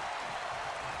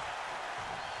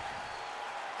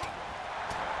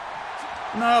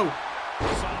 No.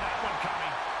 Saw that one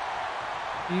coming.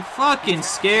 You fucking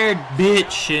scared bitch,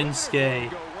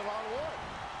 Shinsuke. Go one-on-one.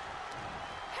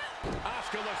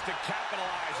 Asuka looks to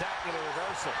capitalize after the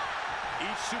reversal.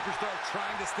 Each superstar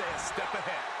trying to stay a step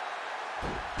ahead.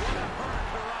 What a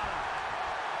hurricane.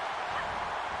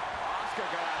 Asuka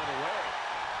got out of the way.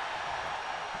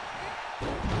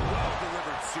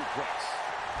 Well-delivered suplex.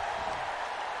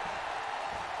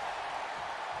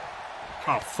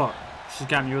 Oh fuck. She's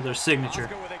got me with her signature.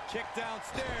 Asuka with a kick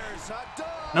downstairs. Hot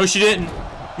dog. No, she didn't.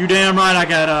 You damn right I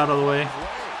got out of the way.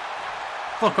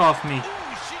 Fuck off me, Ooh,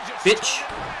 she just bitch.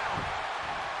 turned around.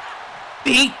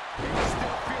 Beat. Still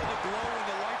feel the glow when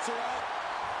the lights are out.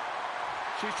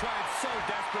 She's trying so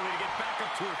desperately to get back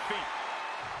up to her feet.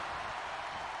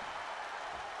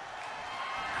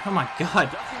 Oh my god.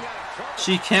 Ducking out of trouble.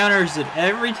 She counters it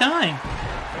every time.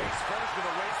 Face first with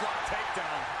a waistlock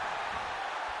takedown.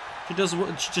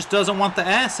 She just doesn't want the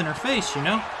ass in her face, you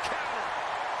know?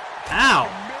 Ow.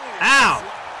 Ow.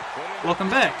 Welcome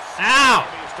back. Ow.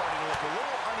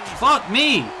 Fuck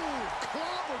me.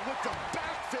 Clobbered with the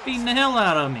back fist. Beating the hell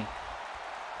out of me.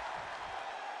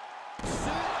 Sit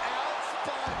out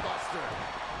spine buster.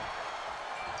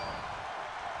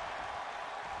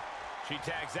 She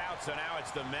tags out, so now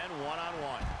it's the men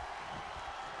one-on-one.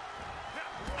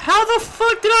 How the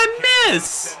fuck did I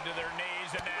miss? Them to their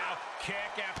knees, and now kick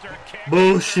after kick.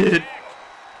 Bullshit.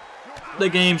 after kick. The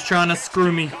game's trying to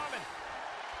screw me. Coming.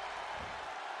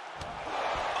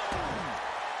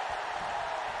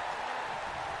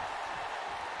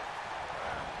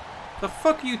 The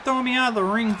fuck are you throwing me out of the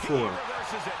ring for?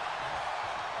 Reverses it.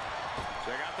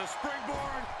 Check out the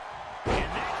springboard. And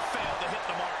that failed to hit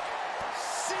the mark.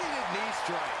 Seated knee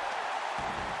strike.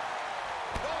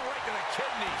 Oh, right to the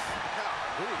kidneys.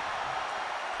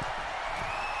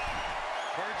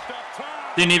 Perched up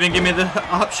top. Didn't even give me the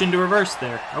option to reverse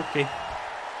there. Okay.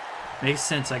 Makes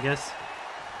sense, I guess.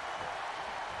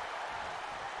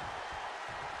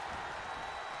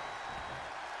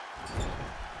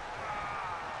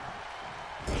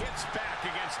 Hits back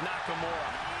against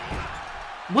Nakamura.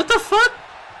 What the fuck?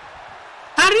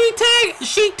 How did he tag?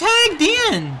 She tagged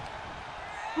in.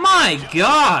 My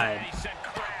God. He sent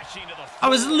crashing to the floor. I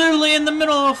was literally in the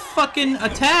middle of a fucking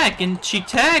attack and she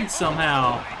tagged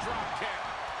somehow. Drop kick.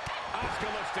 Asuka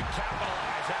looks to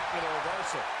capitalize after the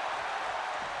reversal.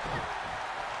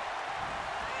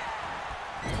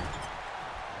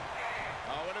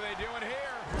 Oh, what are they doing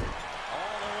here?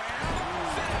 All the way out.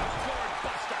 Set up cord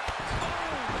buster.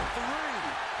 Oh,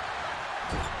 3.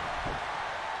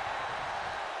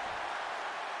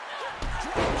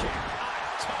 Drop kick on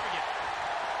target.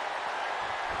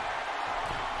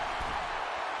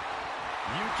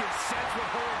 You can sense what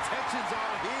her intentions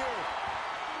are here.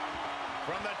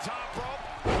 From the top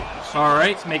rope. All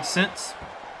right, makes sense.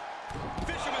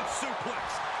 Fisherman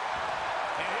suplex.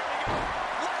 And here we go.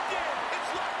 Locked in.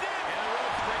 It's locked in. And the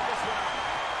ropes break this one up.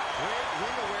 Great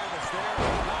ring awareness there.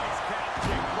 Nice calf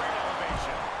kick. Great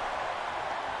elevation.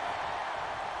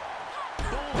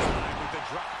 Bullseye with the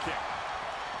drop kick.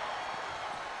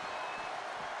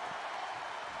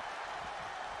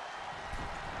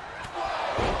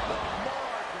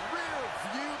 Mark, rear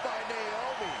view by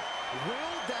Naomi.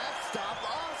 Will that stop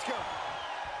Asuka?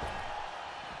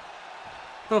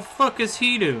 The fuck is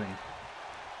he doing?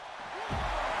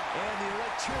 And the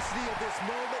electricity of this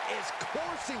moment is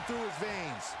coursing through his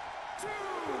veins. 2.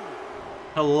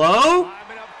 Hello?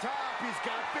 Climbing up top, he's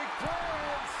got big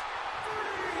plans.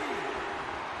 3.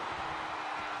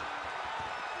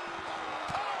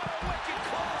 Oh, wicked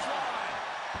clothesline.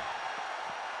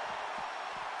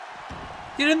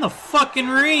 Get in the fucking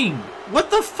ring. What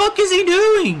the fuck is he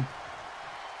doing?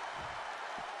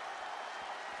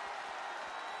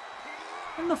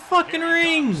 In the fucking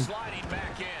ring. Sliding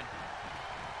back in.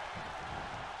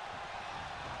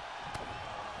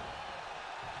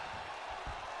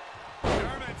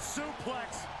 German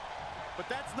suplex. But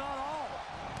that's not all.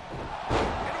 Into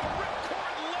a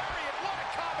ripcord lariat. What a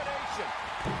combination.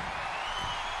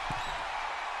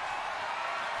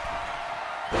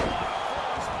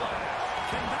 Force splash.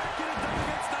 Can that get it done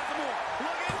against Nakamura?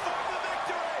 Looking for the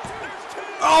victory. There's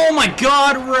 2. Oh my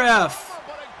God, ref.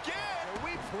 But again, can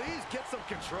we please get some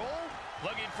control?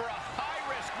 Looking for a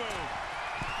high-risk move.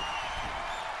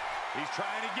 He's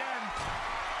trying again.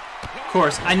 Of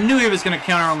course, I knew he was going to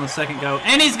counter on the second go,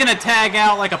 and he's going to tag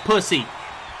out like a pussy.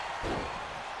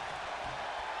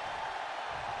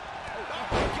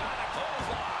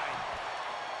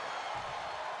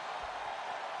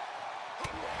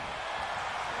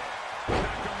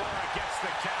 Nakamura gets the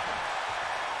counter.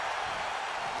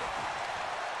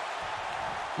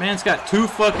 Man's got 2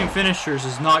 fucking finishers,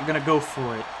 is not going to go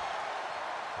for it.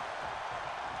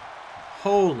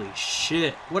 Holy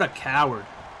shit, what a coward.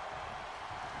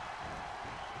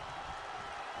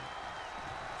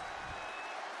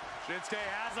 Shinsuke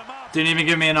has him up. Didn't even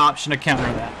give me an option to counter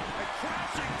that. And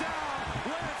crashing down.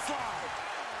 Landslide.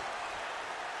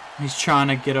 He's trying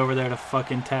to get over there to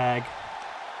fucking tag.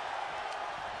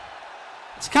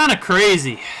 It's kind of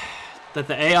crazy that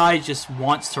the AI just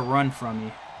wants to run from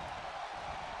you.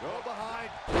 Go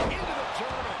behind, into the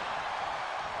German.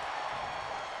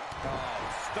 Oh,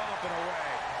 stomping away.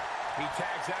 He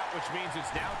tags out, which means it's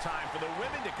now time for the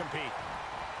women to compete.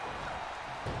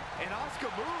 And Asuka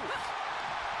moves.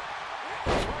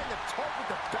 Trying to target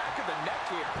the back of the neck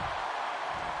here.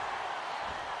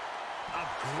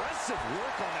 Aggressive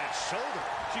work on that shoulder.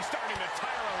 She's starting to tire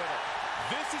a little.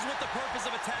 This is what the purpose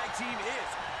of a tag team is.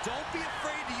 Don't be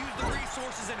afraid to use the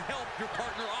resources and help your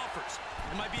partner offers.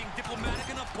 Am I being diplomatic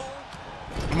enough, Cole?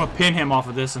 I'm going to pin him off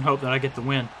of this and hope that I get the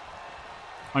win.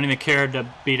 I don't even care to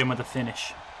beat him with a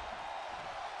finish.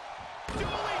 Dueling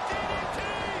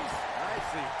DDTs.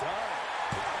 Nicely done.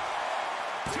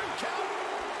 2 count.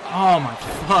 Oh my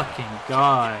fucking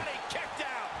God. And he kicked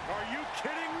out. Are you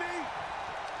kidding me?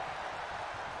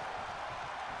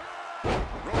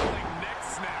 Rolling neck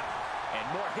snap. And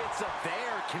more hits up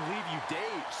there can leave you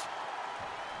dazed.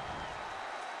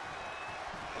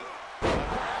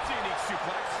 Perhaps a unique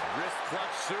suplex. Wrist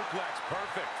clutch suplex.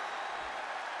 Perfect.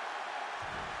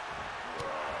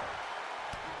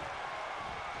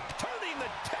 Turning the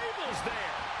tables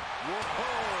there. Whoa,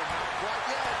 not quite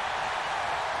yet.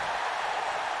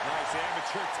 Nice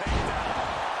amateur takedown.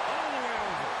 All the way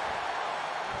over.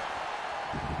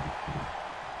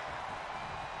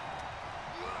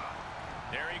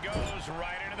 There he goes,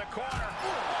 right into the corner.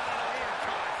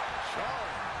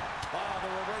 Charm. Oh, the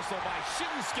reversal by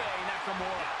Shinsuke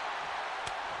Nakamura.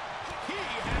 He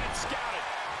had it scouted.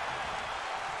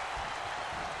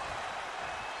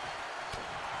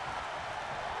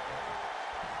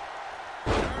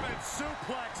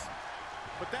 suplex.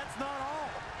 But that's not all.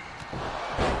 Into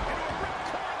a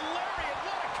ripcord lariat.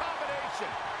 What a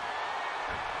combination.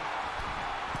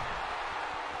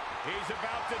 He's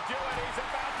about to do it. He's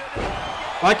about to do it.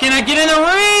 Why can't I get in the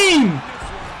ring?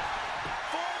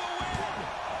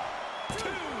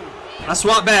 I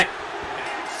swap back.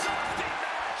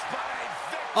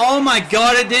 Oh my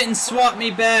god, it didn't swap me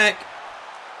back.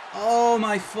 Oh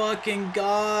my fucking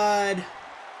god.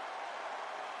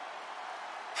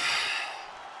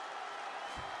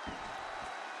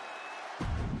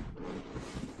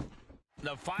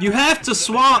 You have to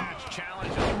swap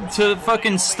to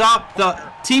fucking stop the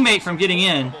teammate from getting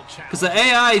in, because the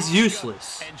AI is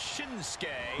useless.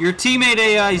 Your teammate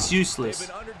AI is useless.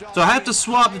 So I have to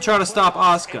swap to try to stop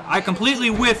Asuka. I completely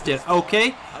whiffed it,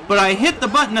 okay? But I hit the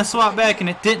button to swap back and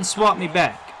it didn't swap me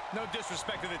back. No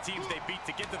disrespect to the teams they beat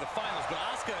to get to the finals, but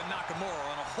Asuka and Nakamura are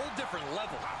on a whole different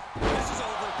level. This is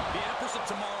over. The Empress of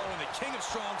Tomorrow and the King of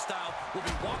Strong Style will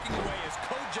be walking away as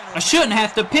co-general. I shouldn't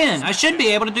have to pin. I should be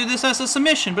able to do this as a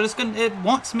submission, but it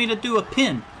wants me to do a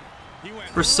pin.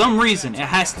 For some reason, it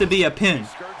has to be a pin.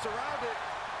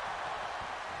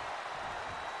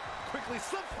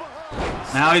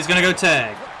 Now he's gonna go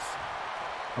tag.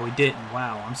 Oh, he didn't.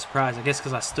 Wow, I'm surprised. I guess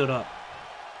because I stood up.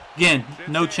 Again,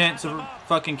 no chance of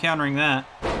fucking countering that.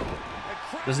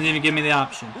 Doesn't even give me the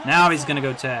option. Now he's gonna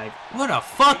go tag. What a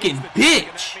fucking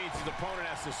bitch! His opponent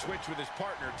has to switch with his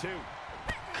partner too.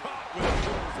 Caught with a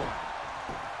clothesline.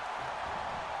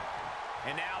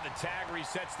 And now the tag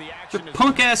resets the action. Your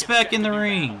punk ass back in the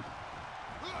ring.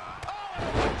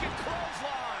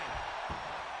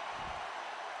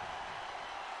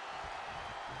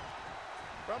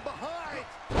 From behind,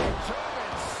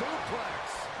 German suplex.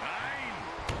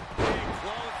 Big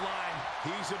clothesline.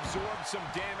 He's absorbed some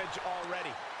damage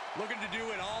already. Looking to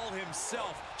do it all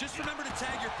himself. Just remember to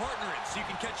tag your partner in so you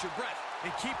can catch your breath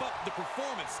and keep up the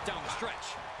performance down the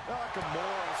stretch.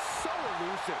 Nakamura so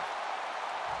elusive.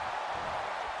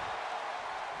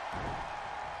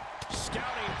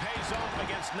 Scouting pays off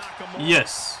against Nakamura.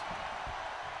 Yes.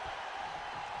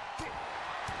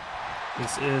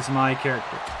 This is my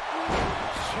character.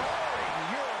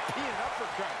 European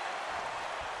uppercut.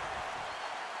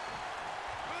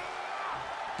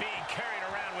 Being carried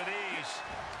around with ease.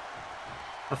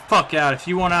 The fuck out. If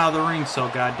you want out of the ring so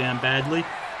goddamn badly,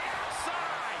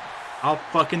 I'll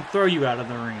fucking throw you out of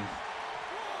the ring.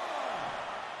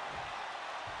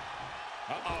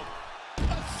 Uh-oh.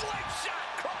 A slingshot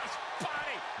cross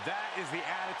body. That is the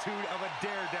attitude of a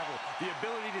daredevil. The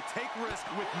ability to take risk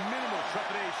with minimal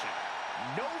trepidation.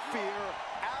 No fear,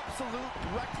 absolute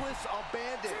reckless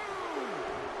abandon.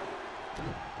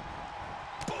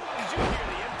 Did you hear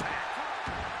the impact?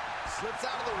 Slips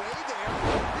out of the way there.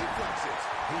 Reflexes.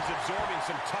 He's absorbing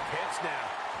some tough hits now.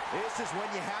 This is when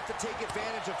you have to take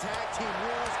advantage of tag team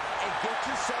rules and get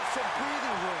yourself some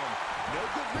breathing room. No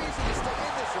good reason to stay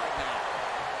in this right now.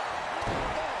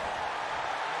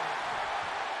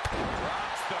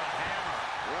 Drops the hammer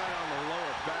right on the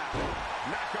lower back.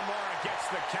 Nakamura gets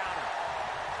the counter.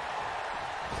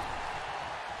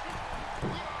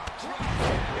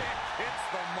 Hits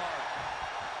the mark.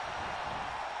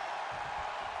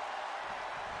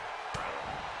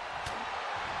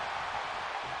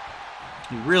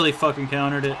 You really fucking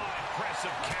countered it.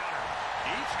 Impressive counter.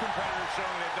 Each competitor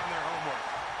showing they've done their homework.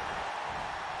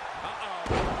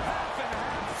 Uh-oh. Half and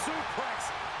half suplex.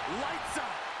 Lights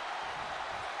up.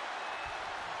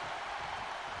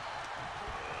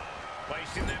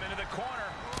 Placing them into the corner.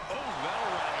 Oh,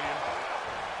 that'll rattle you.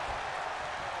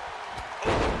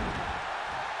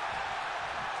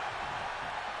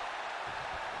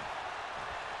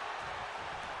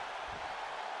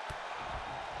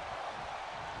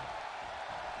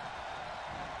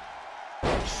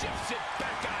 Shifts it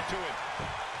back onto him.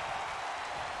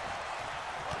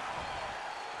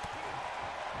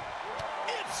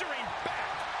 Answering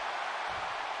back.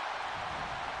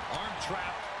 Arm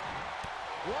trapped.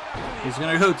 He's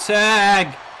gonna go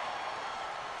tag.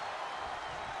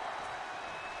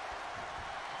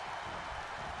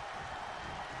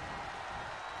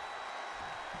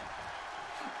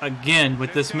 Again,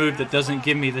 with this move that doesn't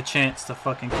give me the chance to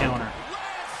fucking counter.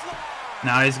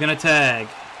 Now he's gonna tag.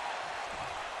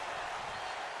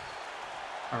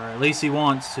 Or at least he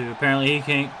wants to. Apparently he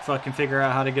can't fucking figure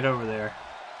out how to get over there.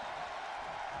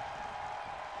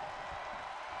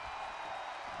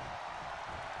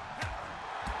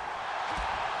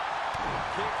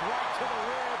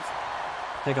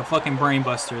 Take a fucking brain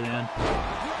buster then.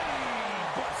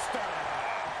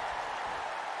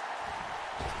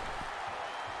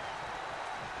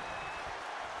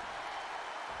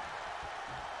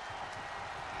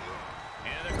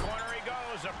 In the corner he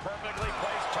goes, a perfectly placed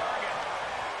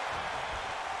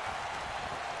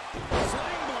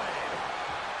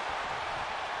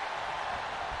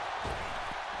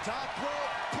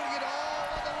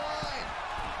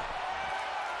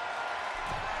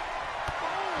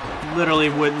literally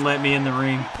wouldn't let me in the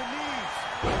ring.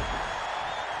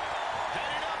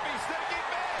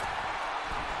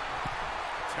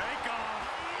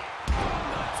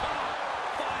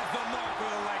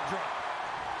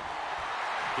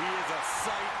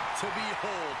 To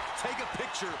behold. Take a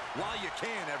picture while you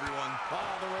can, everyone.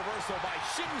 Oh, the reversal by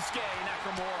Shinsuke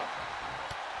Nakamura.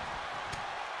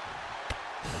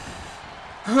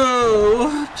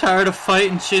 Oh, tired of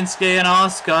fighting Shinsuke and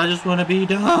Asuka. I just want to be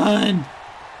done.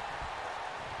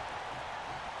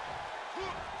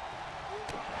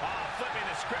 Flipping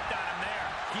the script on him there.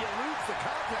 He eludes the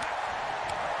contact.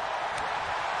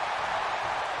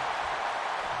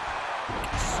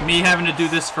 Me having to do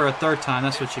this for a third time.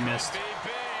 That's what you missed.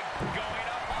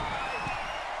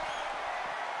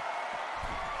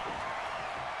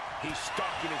 He's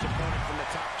stalking his opponent from the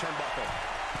top turnbuckle.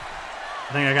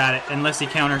 I think I got it. Unless he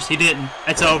counters. He didn't.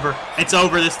 It's over. It's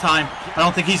over this time. I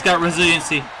don't think he's got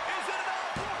resiliency.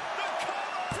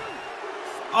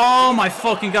 Oh my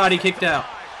fucking god, he kicked out.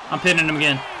 I'm pinning him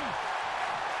again.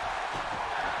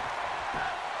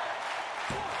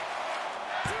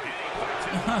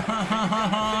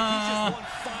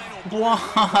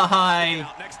 Why?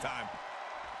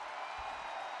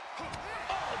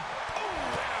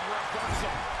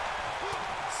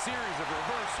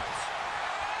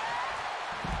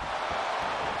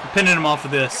 I'm pinning him off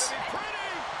of this.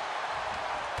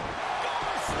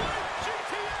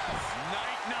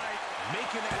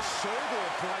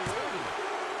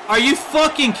 Are you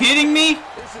fucking kidding me?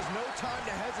 This is no time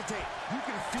to hesitate. You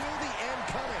can feel the end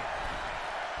coming.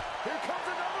 Here comes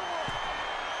another one.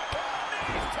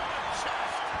 Knees to the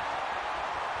chest.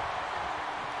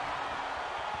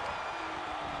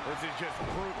 This is just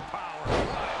brute power.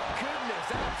 My goodness,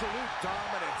 absolute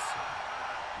dominance.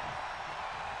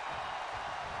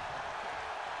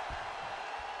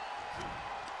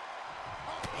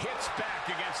 Hits back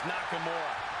against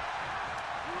Nakamura.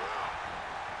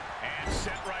 And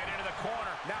sent right into the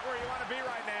corner. Not where you want to be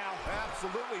right now.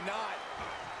 Absolutely not.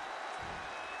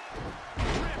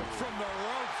 Ripped from the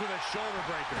ropes with a shoulder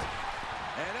breaker.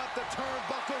 And up the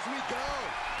turnbuckles we go.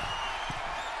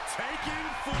 Taking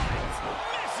flight.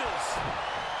 Misses.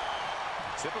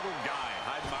 Typical guy,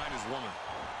 hide behind his woman.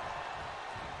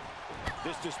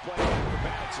 This display of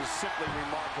acrobatics is simply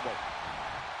remarkable.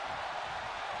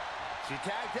 She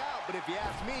tagged out, but if you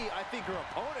ask me, I think her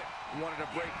opponent wanted a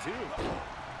break too.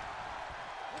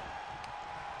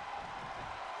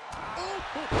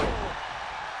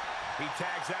 He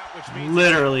tags out, which means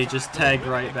Literally just tagged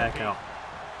right back out.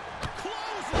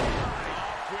 Close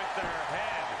off with their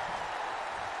head.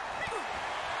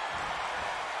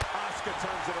 Asuka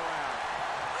turns it around.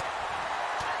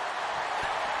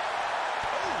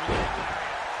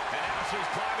 And now she's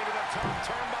climbing to the top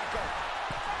turnbuckle.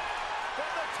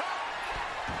 From the top,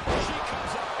 she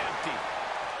comes up empty.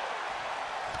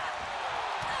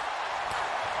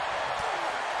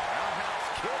 Roundhouse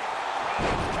kick.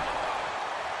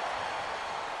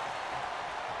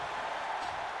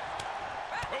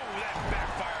 Oh, that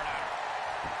backfired on her.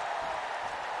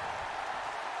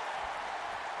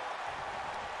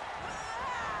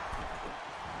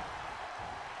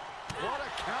 What a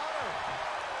counter.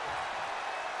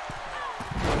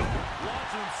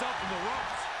 Launching himself in the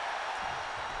ropes.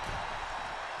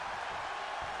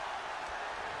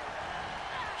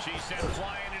 She sent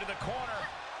flying into the corner.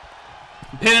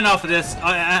 I'm pinning off of this.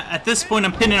 At this point,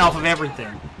 I'm pinning off of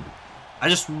everything. I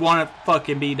just want to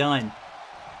fucking be done.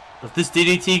 If this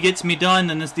DDT gets me done,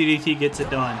 then this DDT gets it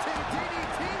done.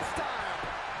 DDT style.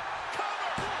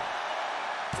 Cover.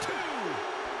 Two.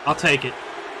 I'll take it.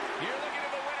 You're looking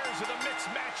at the winners of the Mixed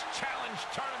Match Challenge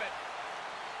Tournament.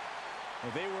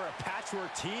 Well, they were a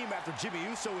patchwork team after Jimmy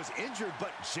Uso was injured,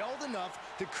 but gelled enough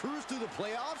to cruise through the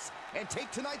playoffs and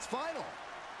take tonight's final.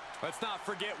 Let's not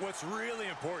forget what's really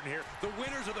important here. The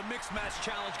winners of the Mixed Match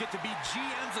Challenge get to be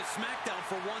GMs of SmackDown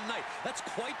for one night. That's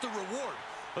quite the reward,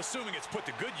 assuming it's put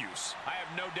to good use. I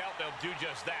have no doubt they'll do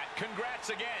just that. Congrats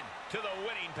again to the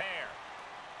winning pair.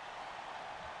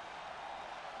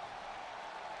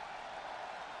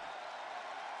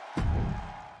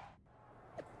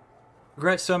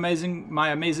 Congrats to my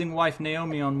amazing wife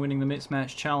Naomi on winning the Mixed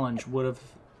Match Challenge. Would have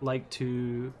liked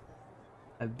to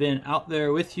have been out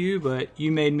there with you, but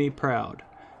you made me proud.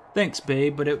 Thanks,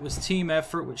 babe, but it was team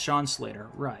effort with Sean Slater.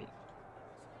 Right.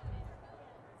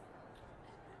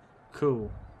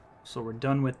 Cool. So we're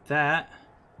done with that.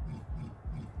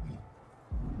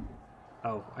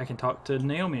 Oh, I can talk to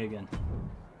Naomi again.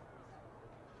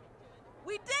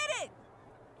 We did it!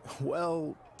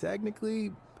 Well,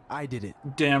 technically, I did it.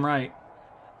 Damn right.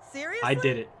 Seriously? I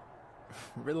did it.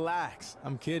 Relax.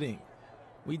 I'm kidding.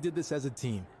 We did this as a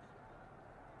team.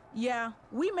 Yeah,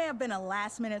 we may have been a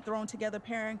last-minute thrown-together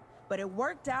pairing, but it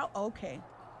worked out okay.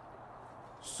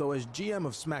 So as GM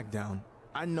of SmackDown,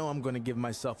 I know I'm going to give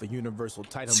myself a Universal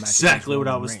title That's match. exactly what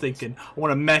I was thinking. I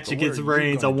want a match So against what are you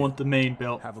Reigns. I gonna want the main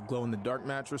belt. Have a glow-in-the-dark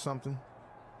match or something?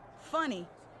 Funny,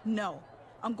 no.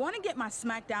 I'm going to get my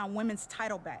SmackDown Women's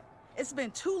title back. It's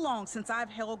been too long since I've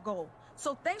held gold,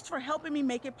 so thanks for helping me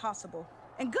make it possible.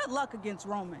 And good luck against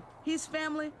Roman. He's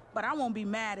family, but I won't be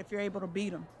mad if you're able to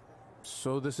beat him.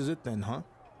 So this is it then, huh?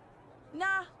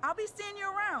 Nah, I'll be seeing you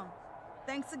around.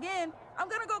 Thanks again. I'm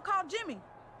gonna go call Jimmy.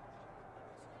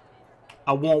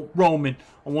 I want Roman.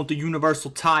 I want the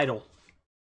Universal title.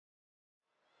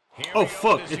 Oh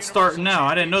fuck, it's starting now.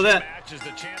 I didn't know that.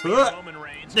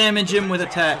 Damage him with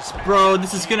attacks. Bro,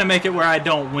 this is gonna make it where I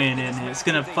don't win, and it's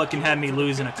gonna fucking have me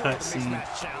lose in a cutscene.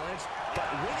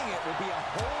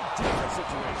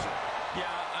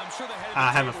 I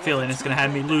have a feeling it's gonna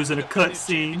have me lose in a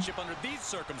cutscene. Under these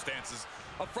circumstances,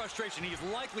 a frustration he is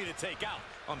likely to take out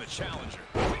on the challenger.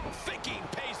 Quick thinking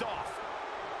pays off.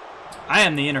 I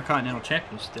am the Intercontinental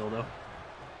Champion still, though.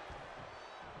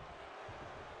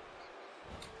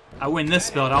 I win this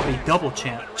belt, I'll be double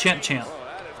champ. Champ. Oh,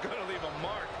 that is going to leave a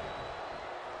mark.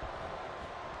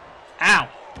 Ow!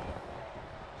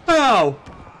 Oh!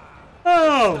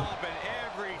 Oh! Stomping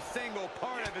every single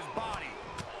part of his body.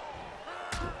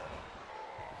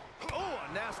 Oh,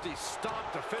 a nasty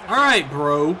stop to finish. Alright,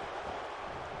 bro.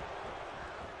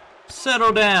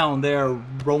 Settle down there,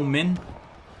 Roman.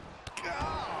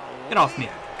 Get off me.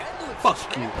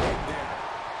 Fuck you.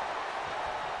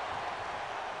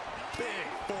 Big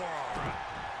forearm.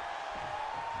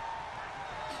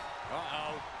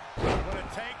 Uh-oh. What a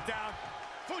takedown.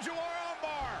 Fujiwara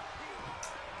armbar.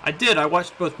 I did. I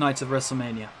watched both nights of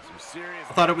WrestleMania. Some serious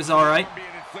I thought it was alright. being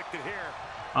inflicted here.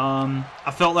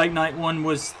 I felt like night one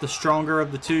was the stronger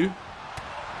of the two.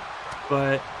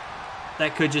 But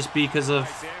that could just be because of,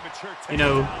 you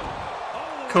know,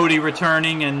 Cody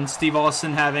returning and Steve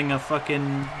Austin having a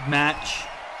fucking match.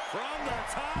 From the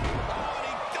top. Oh, and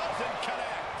he doesn't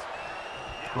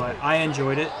connect. But I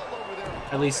enjoyed it.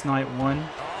 At least night one. Hold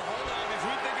on, is he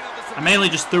thinking of this? I mainly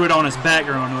just threw it on as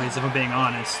background noise, if I'm being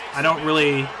honest. I don't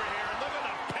really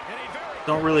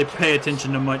pay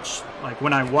attention to much. Like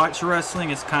when I watch wrestling,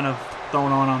 it's kind of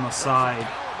thrown on the side.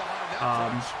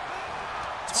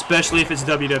 Especially if it's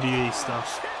WWE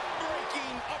stuff.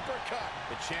 Breaking uppercut.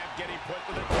 The champ getting put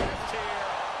to the test here.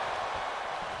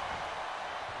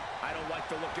 I don't like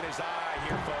the look in his eye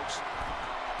here, folks.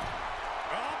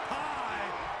 Up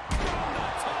high. From the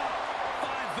top.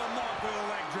 Finds the mark with a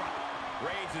leg drop.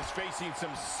 Reigns is facing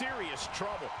some serious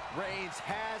trouble. Reigns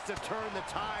has to turn the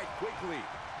tide quickly.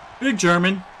 Big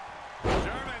German.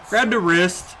 Grab the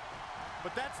wrist.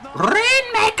 But that's not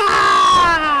Rainmaker!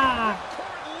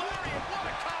 what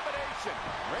a combination.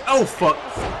 Oh, fuck.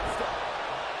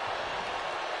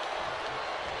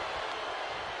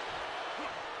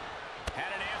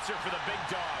 Had an answer for the big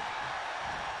dog.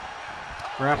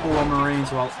 Grapple Roman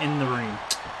Reigns while in the ring.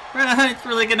 It's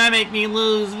really gonna make me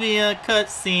lose via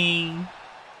cutscene.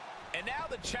 And now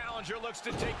the challenger looks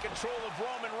to take control of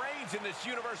Roman Reigns in this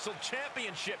Universal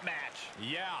Championship match.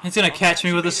 Yeah. He's gonna catch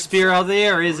me with a spear out of the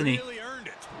air, isn't he? Really earned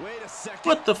it. Wait a second.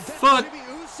 What the That's fuck? Jimmy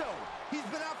Uso. He's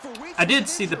been out for weeks. I did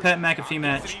see the Pat McAfee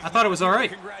match. I thought it was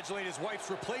alright. Congratulate his wife's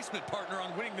replacement partner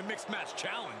on winning the mixed match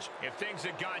challenge. If things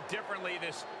had gone differently,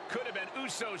 this could have been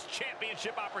Uso's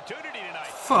championship opportunity tonight.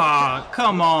 Fuck,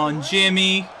 come on,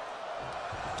 Jimmy.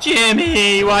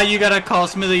 Jimmy, why you gotta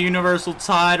cost me the Universal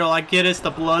title? I get it's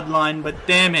the bloodline, but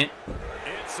damn it.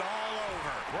 It's all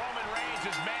over. Roman Reigns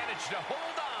has managed to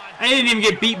hold on. I didn't even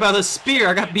get beat by the spear.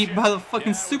 I got beat by the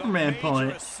fucking Superman Major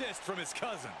punch. assist from his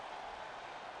cousin.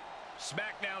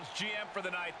 SmackDown's GM for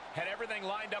the night had everything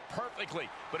lined up perfectly,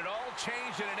 but it all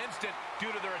changed in an instant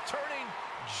due to the returning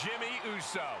Jimmy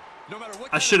Uso. No matter what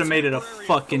I kind should have of made it a temporary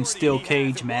fucking authority steel he has, cage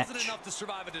it wasn't match. enough to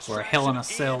survive a Or a Hell in a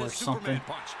distraction Cell and or a something. Superman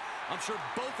punch. I'm sure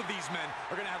both of these men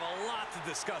are going to have a lot to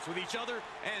discuss with each other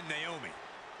and Naomi.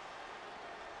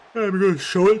 I'm gonna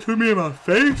show it to me in my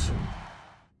face.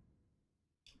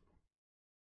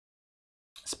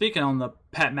 Speaking on the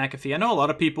Pat McAfee, I know a lot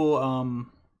of people,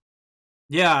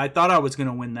 yeah, I thought I was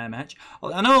gonna win that match.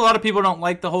 I know a lot of people don't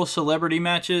like the whole celebrity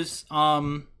matches,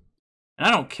 and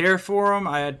I don't care for them.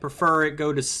 I'd prefer it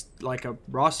go to like a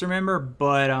roster member,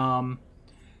 but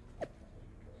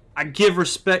I give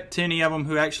respect to any of them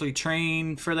who actually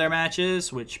train for their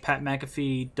matches, which Pat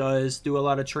McAfee does do a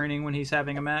lot of training when he's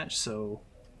having a match, so,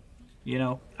 you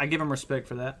know, I give him respect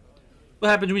for that. What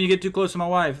happens when you get too close to my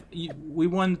wife? We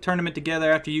won the tournament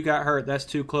together after you got hurt. That's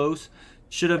too close.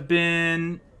 Shouldn't have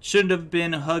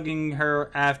been hugging her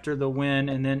after the win,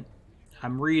 and then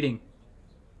I'm reading.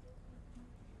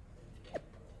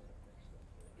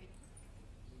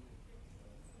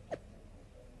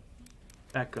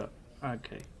 Back up.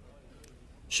 Okay.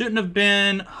 Shouldn't have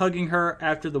been hugging her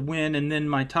after the win, and then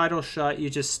my title shot, you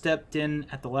just stepped in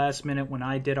at the last minute when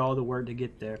I did all the work to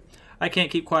get there. I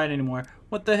can't keep quiet anymore.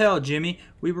 What the hell, Jimmy?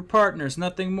 We were partners,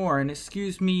 nothing more. And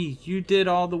excuse me, you did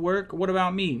all the work? What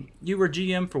about me? You were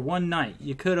GM for one night.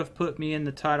 You could have put me in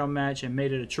the title match and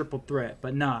made it a triple threat.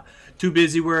 But nah, too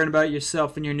busy worrying about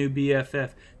yourself and your new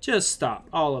BFF. Just stop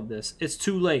all of this. It's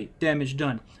too late. Damage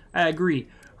done. I agree.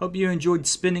 Hope you enjoyed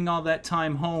spending all that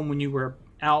time home when you were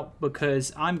out,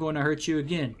 because I'm going to hurt you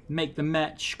again. Make the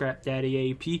match, Scrap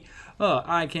Daddy AP.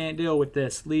 I can't deal with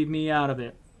this. Leave me out of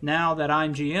it. Now that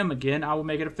I'm GM again, I will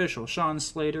make it official. Sean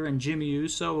Slater and Jimmy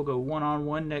Uso will go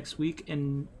one-on-one next week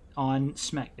on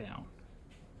SmackDown.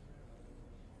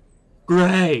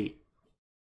 Great!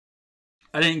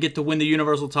 I didn't get to win the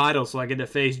Universal title, so I get to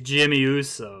face Jimmy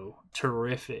Uso.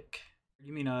 Terrific.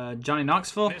 You mean Johnny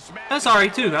Knoxville? That's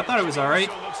alright too. I thought it was alright.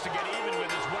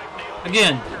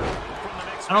 Again,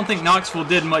 I don't think Knoxville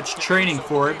did much training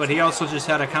for it, but he also just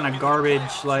had a kind of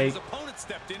garbage, like,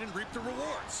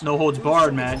 no holds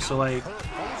barred match. So, like,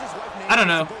 I don't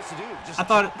know.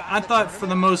 I thought for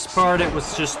the most part it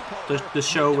was just the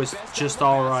show was just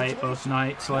all right both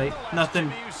nights. Like,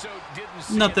 nothing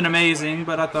amazing,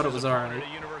 but I thought it was all right.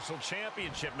 Universal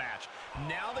Championship match.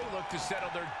 Now they look to settle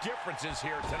their differences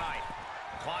here tonight.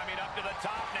 Climbing up to the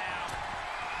top now.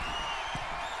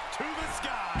 To the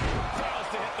sky. Fails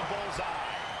to hit the bullseye.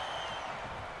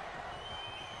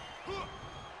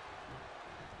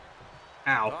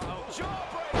 Ow.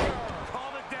 Jawbreaker.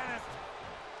 Call it, Dennis.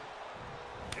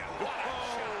 What a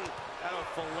shot. That'll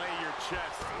fillet your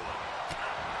chest.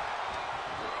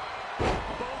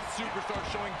 Both superstars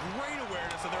showing great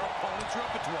awareness of their opponent's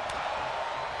repertoire.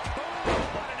 Boom.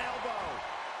 What an elbow.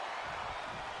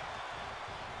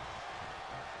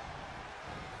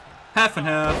 Half and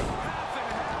half. Half and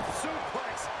half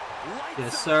suplex.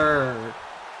 Yes, sir.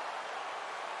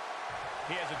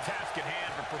 He has a task at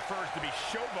hand, but prefers to be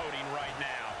showboating right now.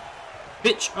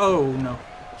 Bitch. Oh, no.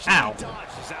 Ow.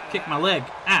 Kick my leg.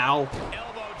 Ow.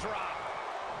 Elbow drop.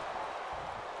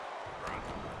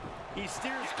 He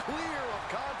steers clear of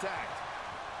contact.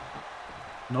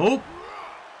 Nope.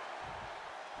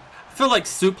 I feel like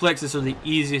suplexes are the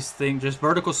easiest thing. Just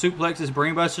vertical suplexes,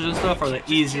 brainbusters and stuff are the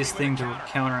easiest thing to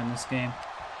counter in this game.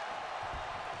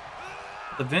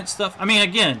 The vent stuff, I mean,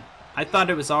 again, I thought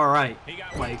it was alright.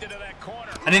 Like,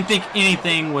 I didn't think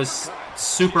anything was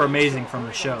super amazing from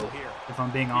the show, if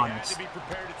I'm being honest. Be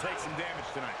prepared to take some damage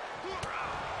tonight.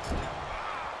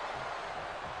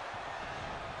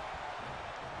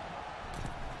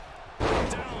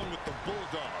 Down with the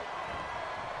bulldog.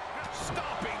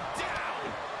 Stomping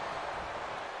down.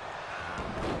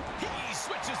 He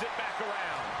switches it back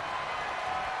around.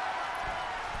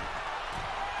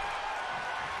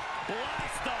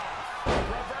 Blast off.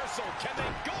 Reversal. Can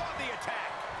they go on the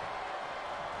attack?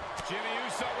 Jimmy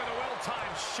Uso with a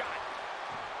well-timed shot.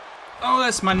 Oh,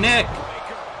 that's my neck.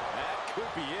 That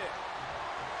could be it.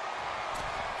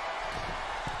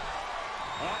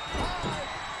 That one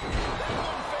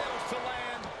fails to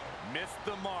land. Missed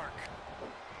the mark.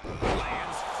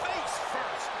 Lands face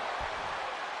first.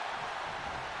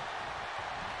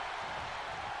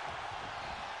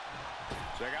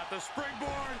 Check out the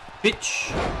springboard. Bitch.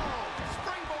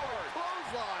 Springboard.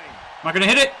 Clothesline. Am I gonna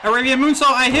hit it? Arabian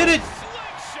moonsault, I hit it!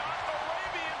 Slingshot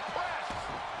Arabian press.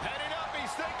 Heading up,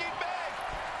 he's thinking big.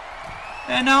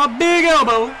 And now a big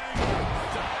elbow. Diving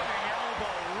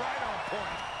elbow right on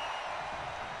point.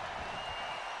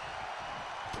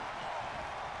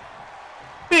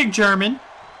 Big German.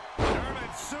 German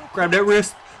suplex. Grab that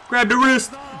wrist. Grab the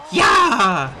wrist.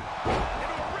 Yeah! Into a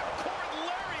ripcord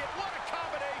lariat. What a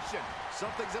combination.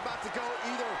 Something's about to go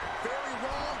either very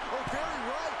wrong or very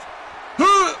right.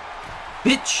 Huh.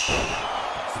 Bitch. Give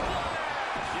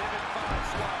it 5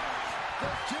 stars.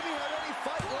 Does Jimmy have any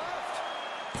fight left?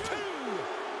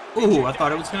 2. Ooh, I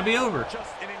thought it was gonna be over. Just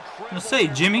an incredible I'm gonna say,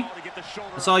 Jimmy, to get the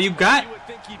shoulder that's all you got? You would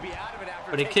think he'd be out of it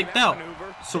after But he taking kicked that out.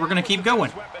 maneuver. So we're gonna keep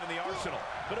going. Weapon in the arsenal,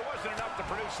 but it wasn't enough to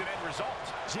produce an end result.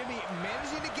 Jimmy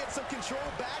managing to get some control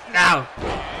back. Now.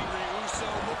 Angry Uso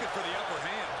looking for the upper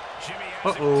hand. Jimmy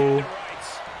has Uh-oh. it to the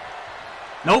rights.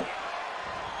 Nope.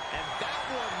 And that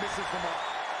one misses the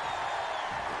mark.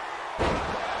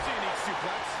 That's a unique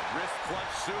suplex. Wrist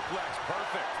clutch suplex.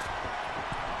 Perfect.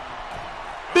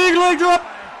 Big leg drop.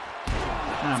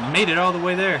 I made it all the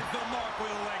way there. The mark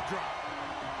with a leg drop.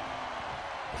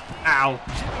 Ow.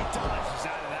 Jimmy dodges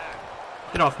out of that.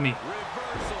 Get off me.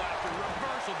 Reversal after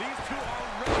reversal. These two are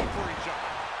ready for each other.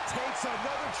 Takes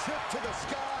another trip to the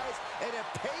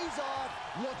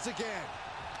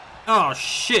Oh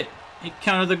shit! He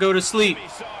counted the go to sleep. Jimmy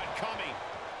saw it coming.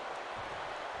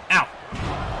 Ow!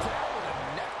 Down with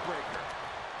a neck breaker.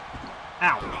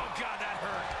 Ow! Oh God, that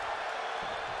hurt.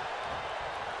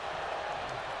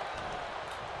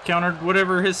 Countered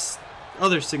whatever his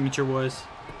other signature was.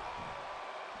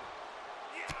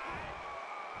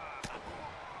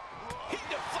 He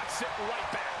deflects it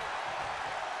right back.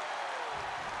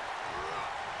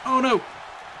 Oh no!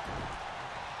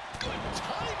 Good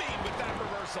timing with that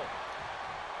reversal.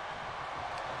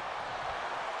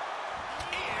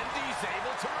 And he's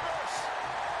able to reverse.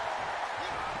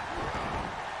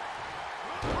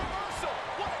 Reversal.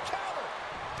 What a counter.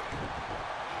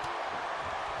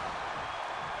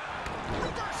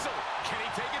 Reversal. Can he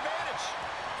take advantage?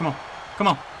 Come on! Come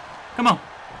on! Come on!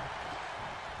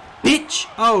 Bitch!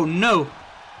 Oh no!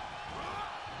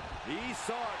 He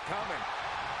saw it coming.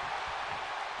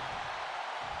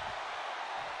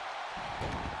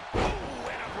 Ooh,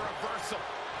 and a reversal.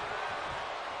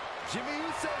 Jimmy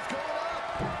Uso's going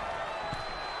up.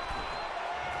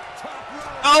 Top rope.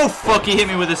 Oh fuck! He hit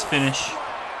me with his finish.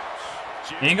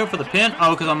 He didn't go for the pin?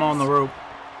 Oh, because I'm on the rope.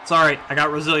 It's alright, I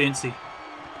got resiliency.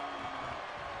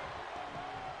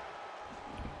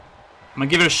 I'm gonna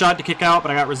give it a shot to kick out,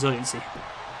 but I got resiliency.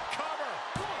 Cover.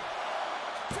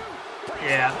 1, 2.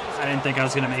 Yeah, I didn't think I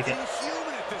was gonna make it. He's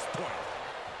human at this point.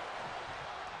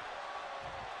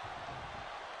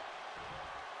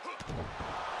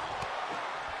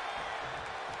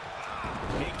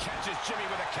 He catches Jimmy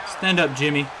with a counter. Stand up,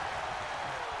 Jimmy.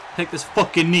 Take this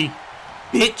fucking knee,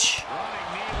 bitch.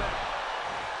 Running knee lift.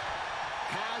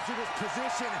 Hazardous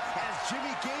position as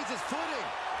Jimmy gains his footing.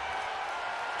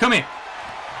 Come here.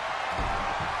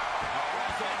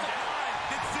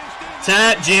 It's cinched in.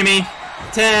 Tap, Jimmy.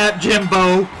 Tap, Jimbo.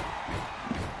 And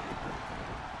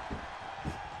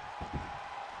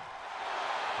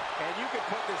you can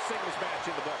put this singles match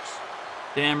in the books.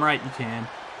 Damn right you can.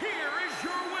 Here is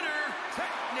your winner,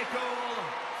 Technical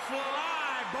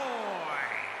Flyboy,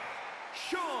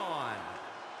 Sean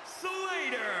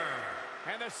Slater.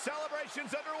 And the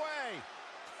celebration's underway.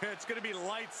 It's going to be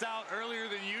lights out earlier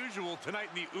than usual tonight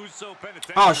in the Uso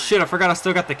Penitentiary. Oh shit, I forgot I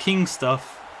still got the king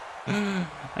stuff. I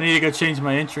need to go change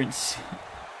my entrance.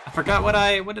 I forgot what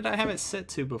did I have it set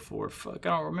to before? Fuck, I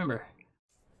don't remember.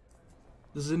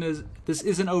 This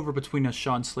isn't over between us,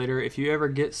 Sean Slater. If you ever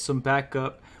get some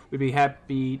backup, we'd be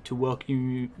happy to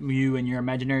welcome you and your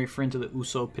imaginary friend to the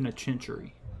Uso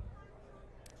Penitentiary.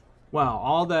 Wow,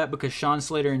 all that because Sean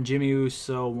Slater and Jimmy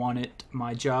Uso wanted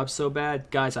my job so bad?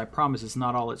 Guys, I promise it's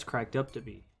not all it's cracked up to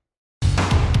be.